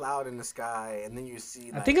see the cloud in the sky, and then you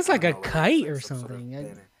see. I think it's like a kite or something.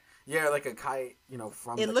 Sort of yeah, like a kite, from the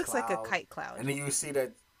cloud. It looks like a kite cloud. And then you see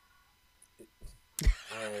that.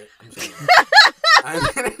 I'm sorry.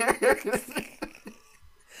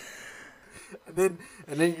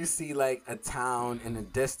 And then you see like a town in the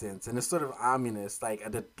distance, and it's sort of ominous. Like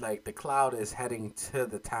the cloud is heading to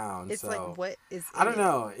the town. It's like what is? I don't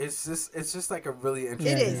know. It's just like a really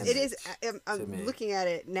interesting. It is. I'm looking at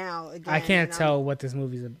it now again. I can't tell what this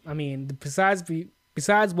movie's. I mean, besides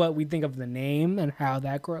what we think of the name and how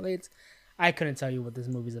that correlates, I couldn't tell you what this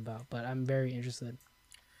movie's about. But I'm very interested.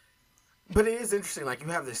 But it is interesting. Like, you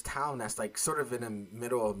have this town that's like sort of in the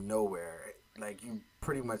middle of nowhere. Like, you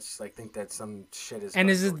pretty much like think that some shit is. And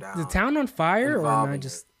is it the town on fire, or am I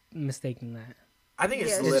just mistaking that? I think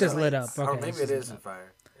it's just lit up. Okay, or maybe it is on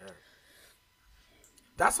fire. Yeah.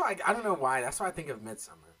 That's why I don't know why. That's why I think of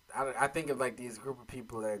Midsommar. I think of like these group of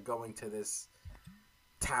people that are going to this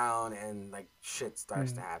town, and like shit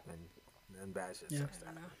starts to happen, and bad shit starts to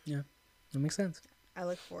happen. Yeah, that makes sense. I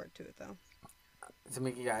look forward to it though.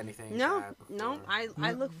 Tamika, you got anything? No.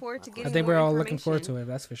 I look forward to getting. I think we're all looking forward to it.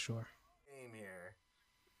 That's for sure. Game here.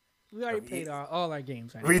 We already played all our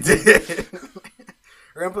games. Right? We did.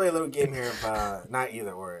 We're gonna play a little game here of not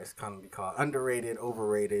either or. It's gonna be called underrated,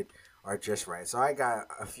 overrated, or just right. So I got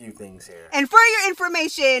a few things here. And for your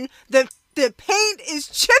information, the paint is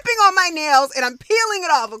chipping on my nails, and I'm peeling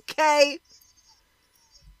it off. Okay.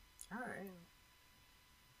 All right.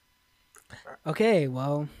 Okay.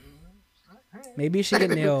 Well. Maybe you should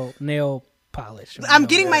get nail polish. I'm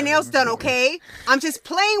getting my nails done, okay? I'm just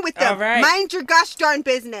playing with them. Right. Mind your gosh darn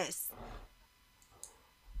business.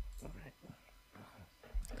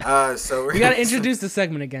 So we gotta introduce the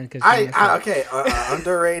segment again, because okay.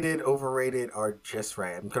 Underrated, overrated, or just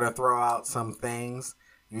right. I'm gonna throw out some things.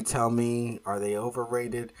 You tell me, are they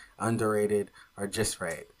overrated, underrated, or just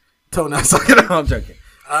right? Toenail sucking. No, I'm joking.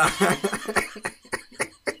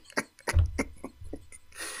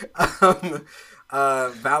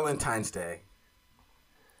 Valentine's Day.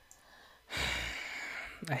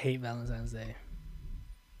 I hate Valentine's Day,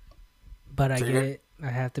 but I get it. I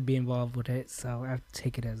have to be involved with it, so I have to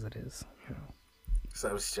take it as it is.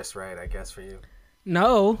 So it's just right, I guess, for you.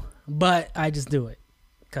 No, but I just do it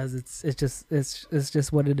because it's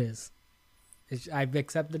just what it is. I've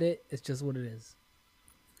accepted it. It's just what it is.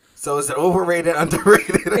 So is it overrated,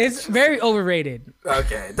 underrated? It's very overrated.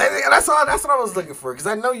 Okay, that's what I was looking for, because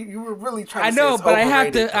I know you were really trying to say it's but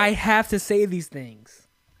overrated. I have to say these things.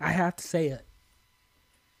 I have to say it.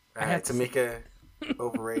 All right, Tamika,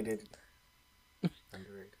 overrated,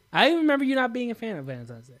 underrated. I remember you not being a fan of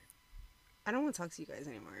Valentine's Day. I don't want to talk to you guys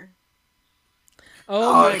anymore.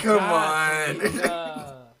 Oh my come God.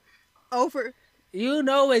 on. Over. You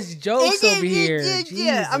know it's jokes over here.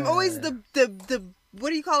 Yeah. I'm always the what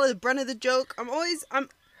do you call it? The brunt of the joke.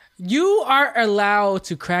 You are allowed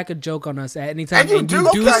to crack a joke on us at any time, And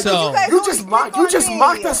you do so. You just mocked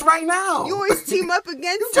us right now. You always team up against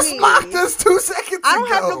me. You just mocked us 2 seconds ago. I don't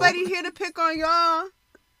have nobody here to pick on y'all.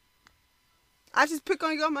 I just pick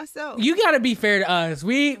on y'all myself. You gotta be fair to us.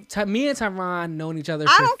 Me and Tyron known each other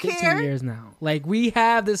for 15 years now. Like, we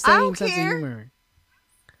have the same sense of humor.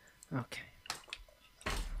 Okay.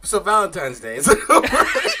 So Valentine's Day is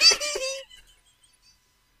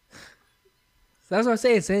That's what I'm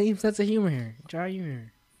saying. Same sense of humor here. Dry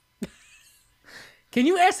humor. Can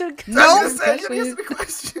you answer? No, answer the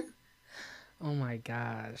question. Oh my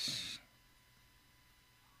gosh.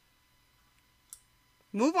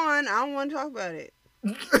 Move on. I don't want to talk about it.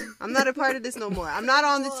 I'm not a part of this no more. I'm not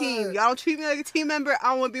on the team. Y'all don't treat me like a team member. I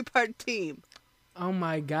don't want to be a part of the team. Oh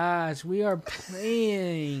my gosh, we are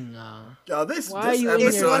playing. Yo, this episode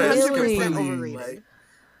is 100% overrated. Like,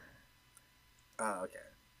 oh, okay.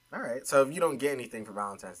 All right. So if you don't get anything for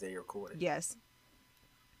Valentine's Day, you're cool with it. Yes.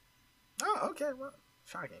 Oh, okay. Well,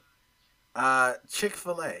 shocking.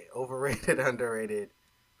 Chick-fil-A, overrated, underrated,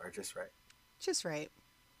 or just right? Just right.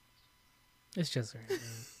 It's just right.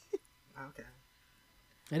 Okay.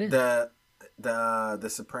 It is. The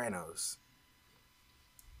Sopranos.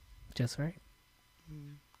 Just right.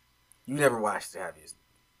 You never watched it, have you?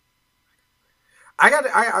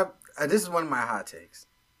 I this is one of my hot takes.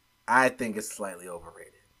 I think it's slightly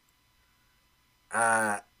overrated.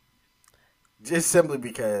 Just simply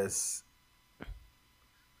because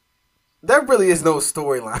there really is no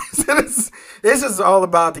storylines. This is all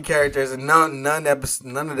about the characters, and none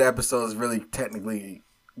of the episodes really technically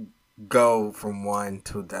go from one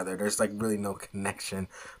to the other. There's like really no connection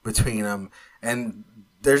between them, and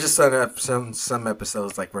there's just some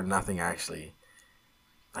episodes like where nothing actually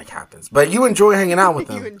like happens. But you enjoy hanging out with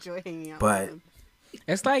them. You enjoy hanging out with them.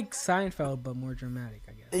 It's like Seinfeld, but more dramatic,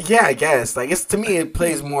 I guess. Yeah, I guess. Like, it's, to me, it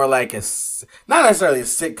plays more like not necessarily a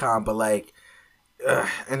sitcom, but like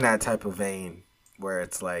in that type of vein where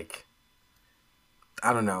it's like,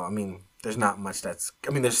 I don't know. I mean, there's not much there's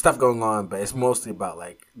stuff going on, but it's mostly about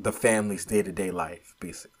like the family's day-to-day life,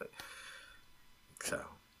 basically. So,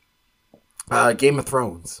 Game of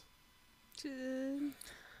Thrones.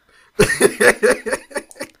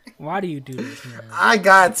 Why do you do this, man? I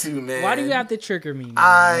got to, man. Why do you have to trigger me, man?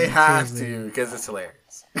 I have to, because it's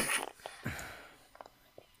hilarious.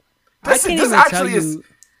 This is actually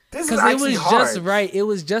hard. Just right. It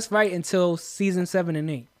was just right until season 7 and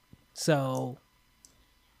 8. So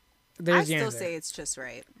I still say it's just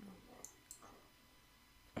right.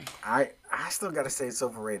 I still gotta say it's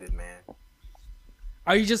overrated, man.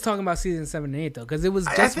 Are you just talking about season 7 and 8 though? Because it was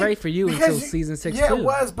just right for you until season 6. Yeah, it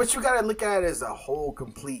was, but you gotta look at it as a whole,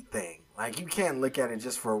 complete thing. Like, you can't look at it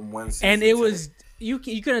just for one season. And it was you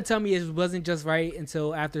couldn't tell me it wasn't just right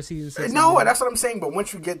until after season 6. No, that's what I'm saying. But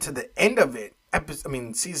once you get to the end of it,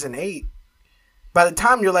 season 8, by the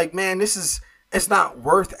time you're like, man, it's not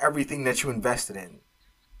worth everything that you invested in.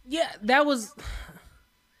 Yeah, that was.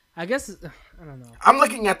 I guess I don't know. I'm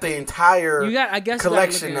looking at the entire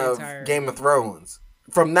collection of Game of Thrones.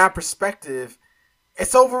 From that perspective,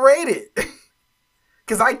 it's overrated.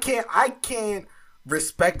 Because I can't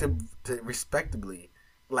respectably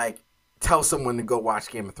like tell someone to go watch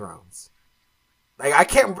Game of Thrones. Like, I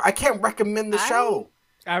can't recommend the show.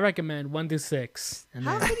 I recommend 1 through 6.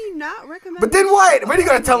 How could you not recommend? But then what? When are you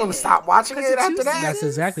gonna tell them to stop watching it after that? That's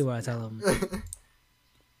exactly what I tell them.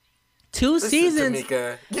 2 seasons.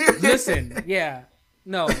 Listen, yeah,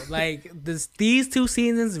 no, like these 2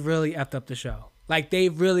 seasons really effed up the show. Like, they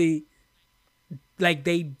really, like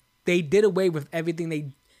they did away with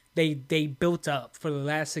everything they built up for the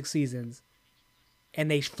last 6 seasons,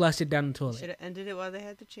 and they flushed it down the toilet. Should have ended it while they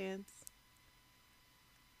had the chance.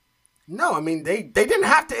 No, I mean they didn't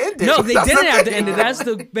have to end it. No, they didn't have to end it. That's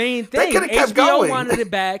the main thing. They could have kept HBO going. wanted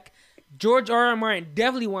it back. George R.R. Martin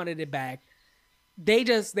definitely wanted it back. They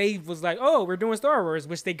was like, oh, we're doing Star Wars,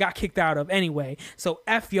 which they got kicked out of anyway. So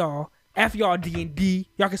F y'all D&D.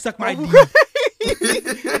 Y'all can suck my D.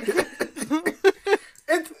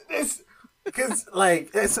 It's because like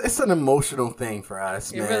it's an emotional thing for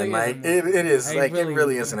us, man. Really like it is like it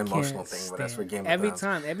really is an emotional thing with us for Game of Thrones.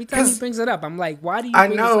 Every time he brings it up, I'm like, why do you? I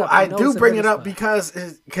know I do bring it up because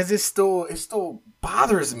it still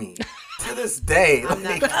bothers me to this day. I'm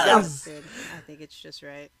not interested. I think it's just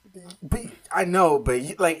right. But I know,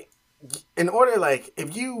 but like, in order, like,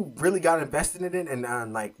 if you really got invested in it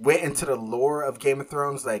and like went into the lore of Game of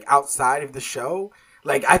Thrones, like outside of the show,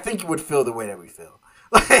 like I think you would feel the way that we feel.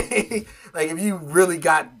 Like if you really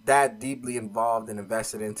got that deeply involved and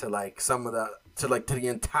invested into like some of the to the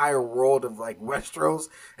entire world of like Westeros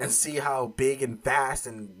and see how big and vast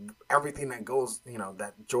and everything that goes,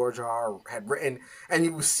 that George R. had written, and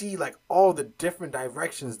you see like all the different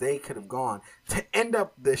directions they could have gone to end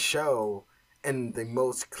up the show in the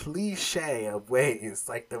most cliche of ways,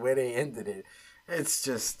 like the way they ended it. It's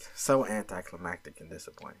just so anticlimactic and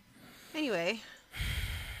disappointing. Anyway.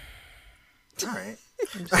 All right.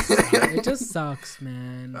 It just sucks,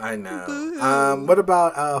 man. I know. What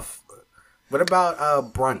about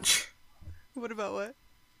brunch? What about what?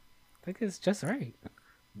 I think it's just right.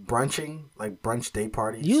 Brunching, like brunch day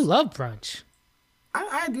parties. You love brunch.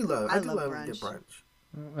 I do love brunch. Good brunch.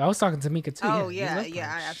 I was talking to Mika too. Oh yeah.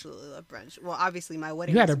 I absolutely love brunch. Well, obviously my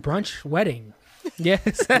wedding. You had a brunch wedding.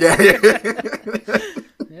 Yes. Yeah.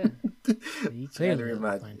 You clearly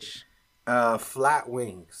love brunch. Flat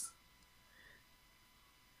wings.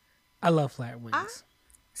 I love flat wings.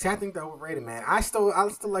 See, I think they're overrated, man. I still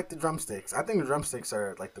like the drumsticks. I think the drumsticks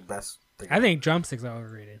are like the best thing. I think drumsticks are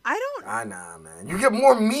overrated. Nah, man. You get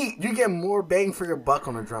more meat. You get more bang for your buck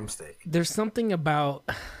on a drumstick. There's something about.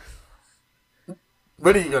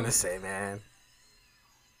 What are you gonna say, man?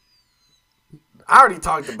 I already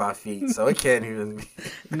talked about feet, so it can't even be.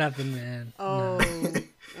 Nothing, man. Oh,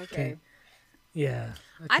 okay. Yeah.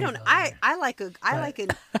 I don't. I like a.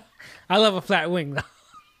 I love a flat wing though.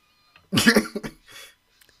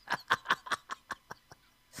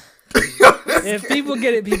 If people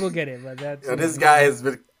get it, people get it. But that's this guy has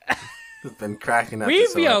been cracking up.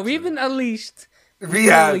 We've been unleashed. We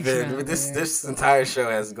have been. This entire show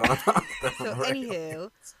has gone on. So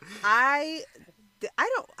anywho, I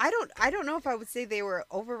don't know if I would say they were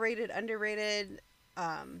overrated, underrated.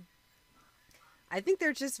 I think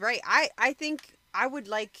they're just right. I think I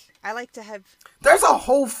like to have. There's a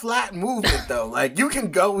whole flat movement though. Like you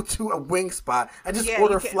can go to a wing spot and just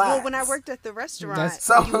order flats. Well, when I worked at the restaurant,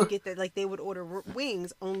 you would get that. Like they would order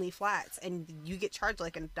wings only flats, and you get charged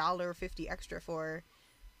like $1.50 extra for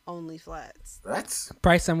only flats. That's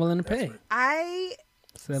price I'm willing to pay.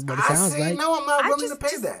 That's what it sounds like. No, I'm not willing to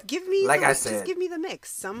pay that. Give me just give me the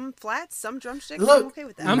mix. Some flats, some drumsticks. I'm okay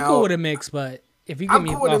with that. I'm cool with a mix, but if you give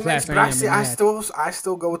me all flats, but I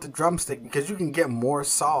still go with the drumstick because you can get more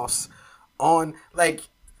sauce on. Like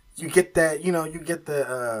you get that, you get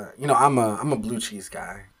the, I'm a blue cheese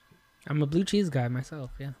guy. I'm a blue cheese guy myself.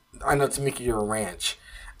 Yeah. I know, Tamika, you're a ranch.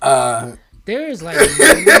 There is like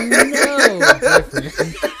no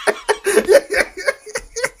difference.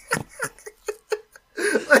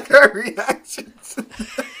 Like her reactions. You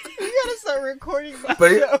gotta start recording my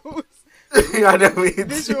shows. I know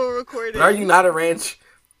visual recording. But are you not a ranch?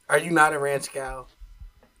 Are you not a ranch gal?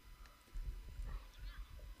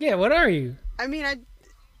 Yeah, what are you? I mean,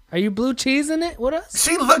 Are you blue cheese in it? What else?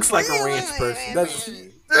 She looks like a ranch person, doesn't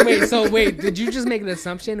she? Wait, did you just make an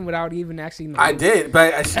assumption without even actually knowing? I did,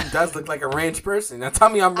 but she does look like a ranch person. Now tell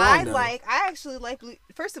me I'm wrong. I actually like blue.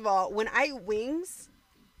 First of all, when I eat wings.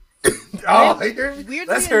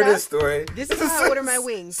 Let's hear this story. This is how I order my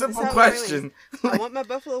wings. Simple question. I want my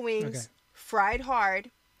buffalo wings fried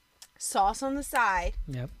hard, sauce on the side.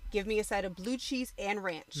 Yep. Give me a side of blue cheese and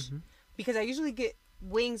ranch, because I usually get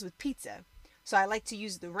wings with pizza, so I like to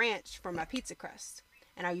use the ranch for my pizza crust,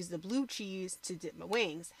 and I use the blue cheese to dip my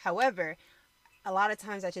wings. However, a lot of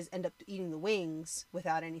times I just end up eating the wings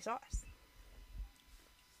without any sauce.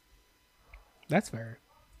 That's fair.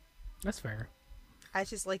 I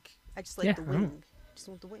just like the wing. I just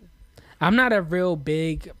want the wing. I'm not a real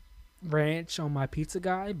big ranch on my pizza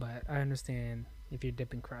guy, but I understand if you're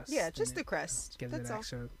dipping crust. Yeah, just the crust. Gives it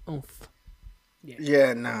extra oomph.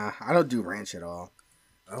 Yeah, nah, I don't do ranch at all.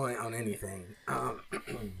 On anything.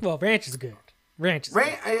 Well, ranch is good. Okay. It's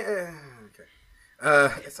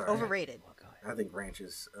all right. Overrated. I think ranch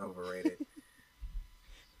is overrated.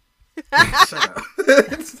 Shut up.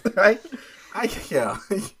 Right?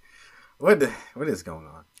 What is going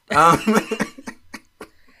on?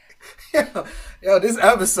 Yo, this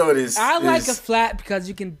episode is. I like a flat because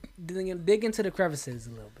you can dig into the crevices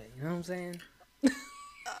a little bit. You know what I'm saying?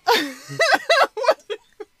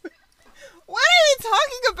 What are you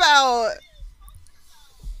talking about?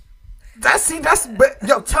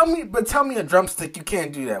 Tell me a drumstick you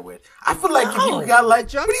can't do that with. I feel like if you got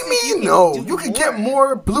like, what do you mean? No, you can get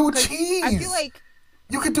more blue cheese. I feel like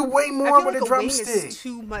you could do way more with a drumstick. Wing is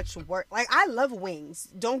too much work. Like I love wings.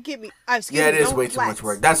 Don't get me. It is way too much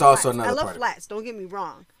work. That's also another part. I love flats. Don't get me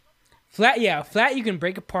wrong. Flat you can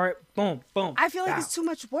break apart. Boom, boom. I feel like it's too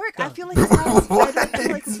much work. I feel like it's not. I don't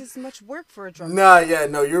feel like it's as much work for a drumstick.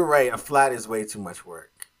 No, you're right. A flat is way too much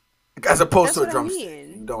work. As opposed to a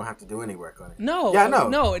drumstick. don't have to do any work on it. No, yeah,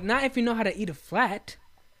 no, not if you know how to eat a flat.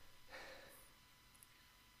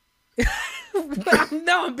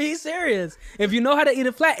 No, I'm being serious. If you know how to eat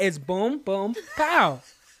a flat, it's boom, boom, pow.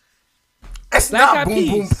 It's Black not boom,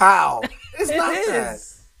 peas. boom, pow. It's It not is.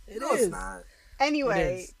 that. It No, is. it's not.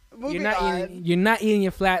 Anyway, moving on. You're not eating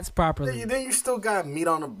your flats properly. Then you still got meat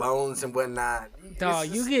on the bones and whatnot. Dog,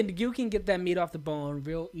 you can get that meat off the bone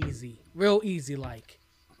real easy, like.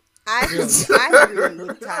 I agree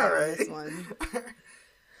with Ty on this one.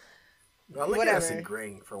 Well, look at us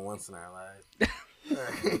agreeing for once in our lives.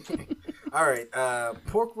 All right.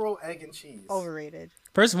 Pork roll, egg, and cheese. Overrated.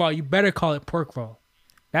 First of all, you better call it pork roll.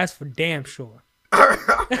 That's for damn sure.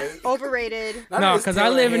 Overrated. No, because I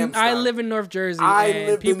live in North Jersey,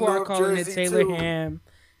 and people are calling it Taylor ham,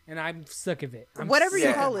 and I'm sick of it. Whatever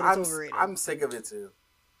you call it, it's overrated. I'm sick of it too.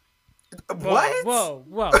 What? Whoa.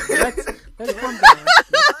 Let's calm down.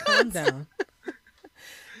 Let's calm down.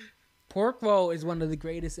 Pork roll is one of the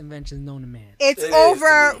greatest inventions known to man. It's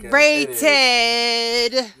overrated.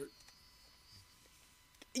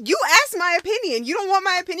 You asked my opinion. You don't want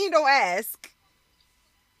my opinion, don't ask.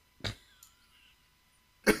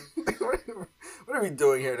 What are we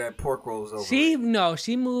doing here? That pork roll is overrated.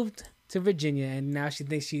 She moved to Virginia, and now she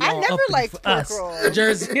thinks she's I all never uppity liked for pork us. roll.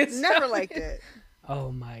 Jersey. Never liked it.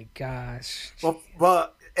 Oh my gosh.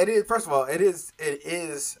 Well, it is. First of all, it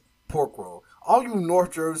is pork roll. All you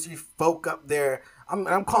North Jersey folk up there,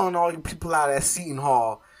 I'm calling all you people out at Seton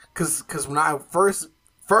Hall, cause when I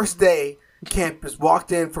first day campus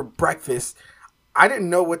walked in for breakfast, I didn't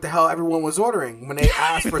know what the hell everyone was ordering when they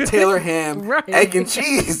asked for Taylor ham, right. egg, and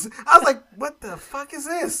cheese. I was like, what the fuck is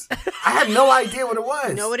this? I had no idea what it was.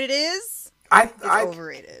 You know what it is? It's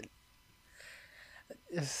overrated.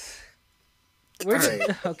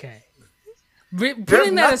 Okay.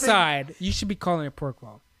 Putting that aside, you should be calling it pork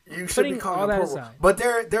roll. You should be calling it pork roll. But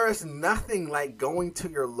there is nothing like going to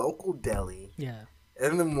your local deli. Yeah.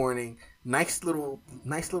 In the morning, nice little,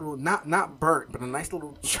 not burnt, but a nice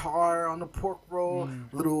little char on the pork roll,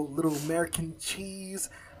 little American cheese,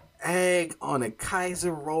 egg on a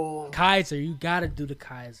Kaiser roll. Kaiser, you gotta do the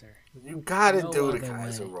Kaiser. You gotta do the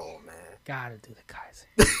Kaiser roll, man. Gotta do the Kaiser.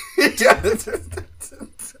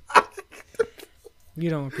 You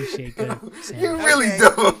don't appreciate good sandwiches. You really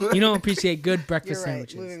don't. You don't appreciate good breakfast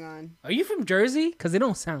sandwiches. Moving on. Are you from Jersey? Because they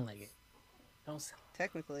don't sound like it.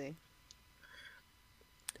 Technically.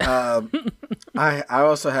 I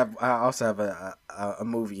also have a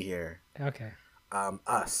movie here. Okay.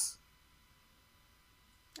 Us.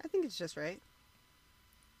 I think it's just right.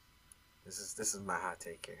 This is my hot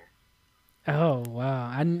take here. Oh wow!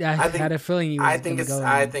 I had a feeling you. I think it's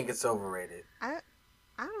overrated. I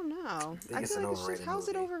don't know. I feel like it's just, how's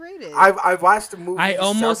it overrated? I've watched the movie. I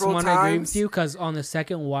almost want to agree with you because on the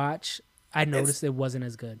second watch, I noticed it wasn't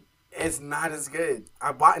as good. It's not as good.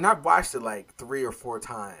 I've watched it like 3 or 4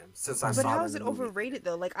 times since I saw it. But how is it overrated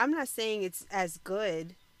though? Like I'm not saying it's as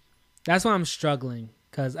good. That's why I'm struggling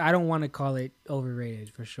because I don't want to call it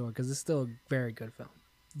overrated for sure because it's still a very good film.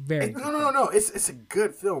 No. It's a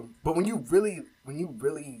good film, but when you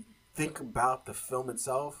really think about the film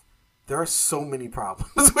itself, there are so many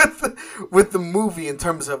problems with the movie in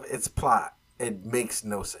terms of its plot. It makes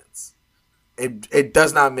no sense. It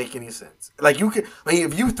does not make any sense. Like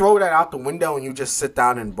if you throw that out the window and you just sit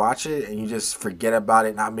down and watch it and you just forget about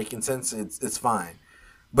it not making sense, it's fine.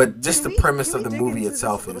 But just the premise of the movie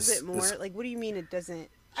itself is a little bit more. Like, what do you mean it doesn't?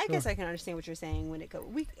 I guess I can understand what you're saying when it goes.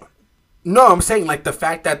 No, I'm saying like the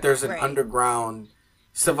fact that there's an underground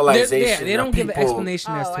civilization. They don't give an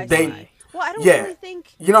explanation as to why. Well, I don't really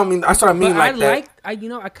think. You know what I mean? That's what I mean. But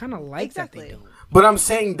I kind of like exactly. that they don't. But I'm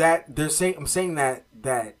saying that I'm saying that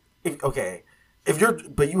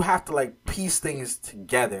but you have to like piece things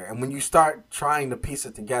together, and when you start trying to piece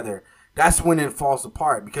it together, that's when it falls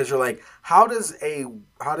apart because you're like, how does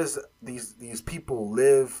these people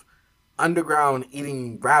live underground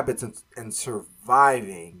eating rabbits and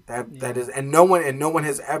surviving? That is, and no one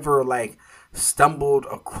has ever like stumbled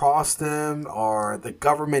across them, or the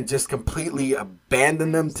government just completely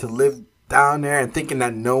abandoned them to live down there and thinking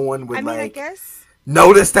that no one would I guess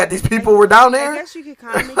notice that these people were down there. I guess you could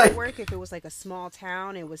kind of make it work if it was like a small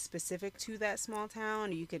town. It was specific to that small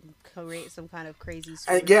town. You could create some kind of crazy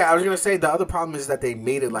story. I was gonna say the other problem is that they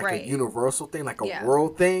made it like a universal thing, like a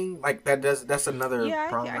world thing. Like that's another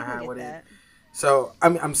problem I have with it. So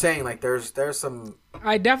I'm saying like there's some.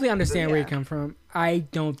 I definitely understand where you come from. I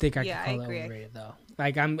don't think I can call it overrated though.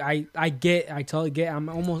 Like I totally get. I'm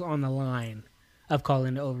almost on the line of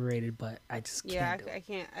calling it overrated, but I just can't. I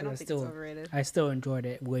can't. I don't think it's overrated. I still enjoyed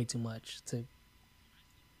it way too much to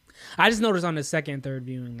I just noticed on the second and third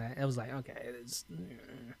viewing that it was like, okay, it's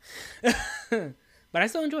but I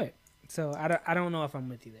still enjoy it. So I don't know if I'm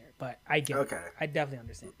with you there, but I get it. I definitely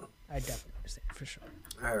understand. For sure.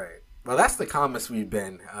 All right. Well, that's the calmest we've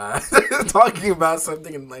been talking about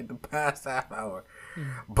something in like the past half hour.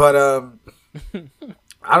 But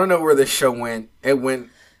I don't know where this show went. It went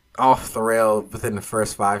off the rail within the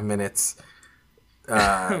first 5 minutes. We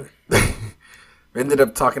ended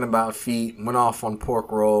up talking about feet, went off on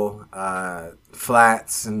pork roll,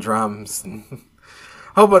 flats and drums, and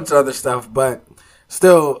a whole bunch of other stuff. But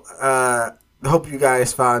still, hope you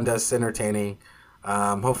guys found us entertaining.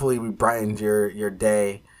 Hopefully we brightened your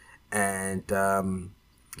day, and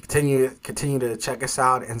continue to check us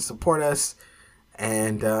out and support us.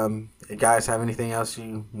 And you guys have anything else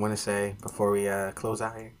you want to say before we close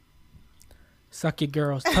out here? Suck your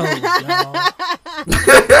girl's toes, y'all.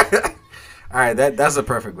 All right, that's a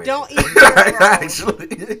perfect way. Don't eat your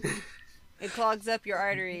actually. It clogs up your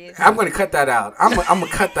arteries. I'm gonna cut that out. I'm gonna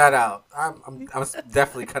cut that out. I'm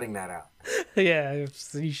definitely cutting that out. Yeah,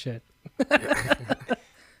 you should. All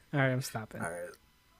right, I'm stopping. All right.